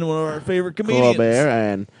Simonson, one of our favorite comedians. Colbert,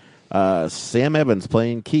 and Sam Evans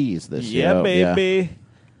playing keys this Yeah, show. baby.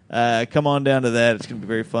 Come on down to that. It's going to be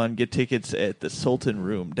very fun. Get tickets at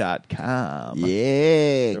thesultanroom.com.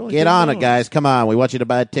 Yeah. only Get on $10. it, guys. Come on. We want you to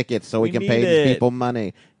buy tickets so we We can need pay it. these people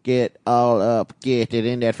money. Get all up. Get it.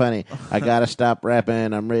 Ain't that funny? I got to stop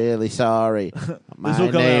rapping. I'm really sorry. My This'll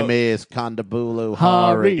come name out- is Kondabulu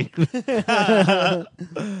Hari.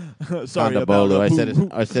 Sorry about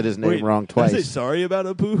Kondabolu. a I said his name Wait, wrong did I say twice. sorry about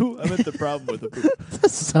a poo? I meant the problem with a poo.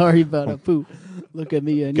 Sorry about a poop. Look at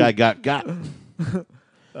me and you. Got.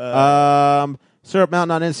 Syrup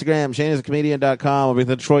Mountain on Instagram, ShaneIsAComedian.com. Will be at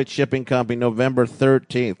the Detroit Shipping Company November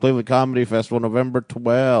 13th. Cleveland Comedy Festival November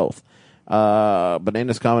 12th.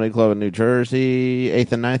 Bananas Comedy Club in New Jersey,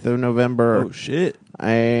 8th and 9th of November. Oh, shit.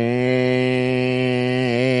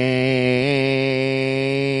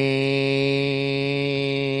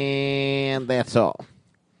 And that's all.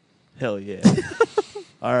 Hell yeah.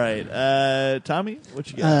 All right. Tommy, what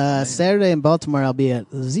you got? Saturday in Baltimore, I'll be at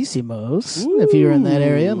Zissimo's if you're in that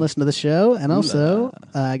area and listen to the show. And also,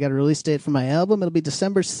 I got a release date for my album. It'll be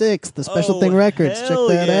December 6th, the Special Thing Records. Check hell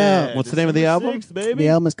that yeah. out. What's the name of the December album? 6th, baby. The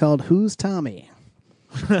album is called Who's Tommy?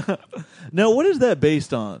 Now, what is that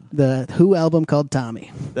based on? The Who album called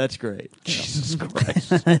Tommy. That's great. Jesus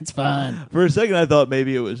Christ. It's fun. For a second, I thought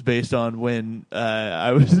maybe it was based on when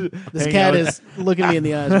I was. This cat is looking me in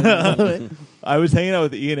the eyes. Right now. I was hanging out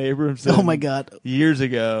with Ian Abramson. Oh my God. Years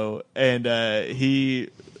ago, and he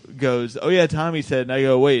goes, "Oh yeah, Tommy said," and I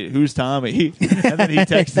go, "Wait, who's Tommy?" And then he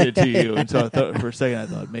texted it to you, and so I thought for a second, I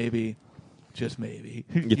thought maybe, just maybe,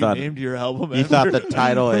 you thought- named your album. You thought the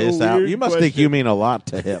title of his album. You must think you mean a lot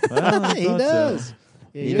to him. Well, I He thought so. does.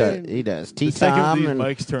 He does. He does. The second T-Tom these and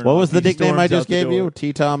mics turn what off, was the he nickname I storms out just the gave you? door.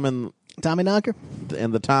 T-Tom and Tommy Knocker?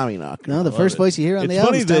 the Tommy Knocker. No, the love first it. voice you hear on It's the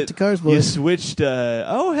album funny is Tom that Takar's you voice. switched.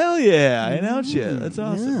 Oh hell yeah! I announced you. That's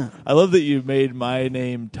awesome. Yeah. I love that you made my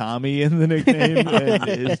name Tommy in the nickname and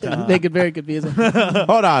his Tom. Make it very confusing.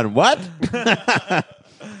 Hold on, what?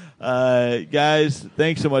 Guys,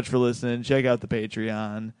 thanks so much for listening. Check out the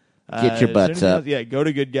Patreon. Get your is there butts anything up. else? Yeah, go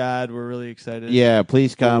to Good God. We're really excited. Yeah,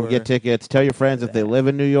 please come, Or- get tickets. Tell your friends if they live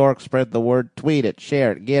in New York, spread the word, tweet it,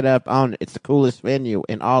 share it, get up on it. It's the coolest venue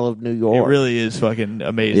in all of New It York. really is fucking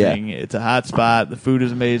amazing. It's a hot spot. The food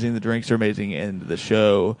is amazing. The drinks are amazing. And the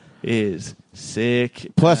show is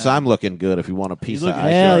sick. Plus, I'm looking good if you want a piece of looking-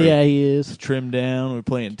 ice. Hell sorry. yeah, he is. Trimmed down. We're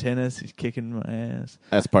playing tennis. He's kicking my ass.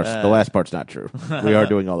 The last part's not true. We are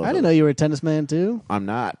doing all of I it. didn't know you were a tennis man, too. I'm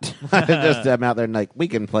not. I'm out there and like, we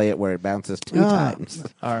can play it where it bounces two Ah. times.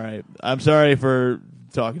 All right. I'm sorry for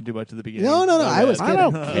talking too much at the beginning. No. I was bad. kidding. I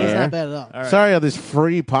don't It was care. not bad at all. All right. Sorry on this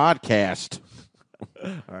free podcast.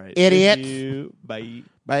 All right. Idiot. Thank you. Bye.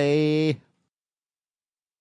 Bye.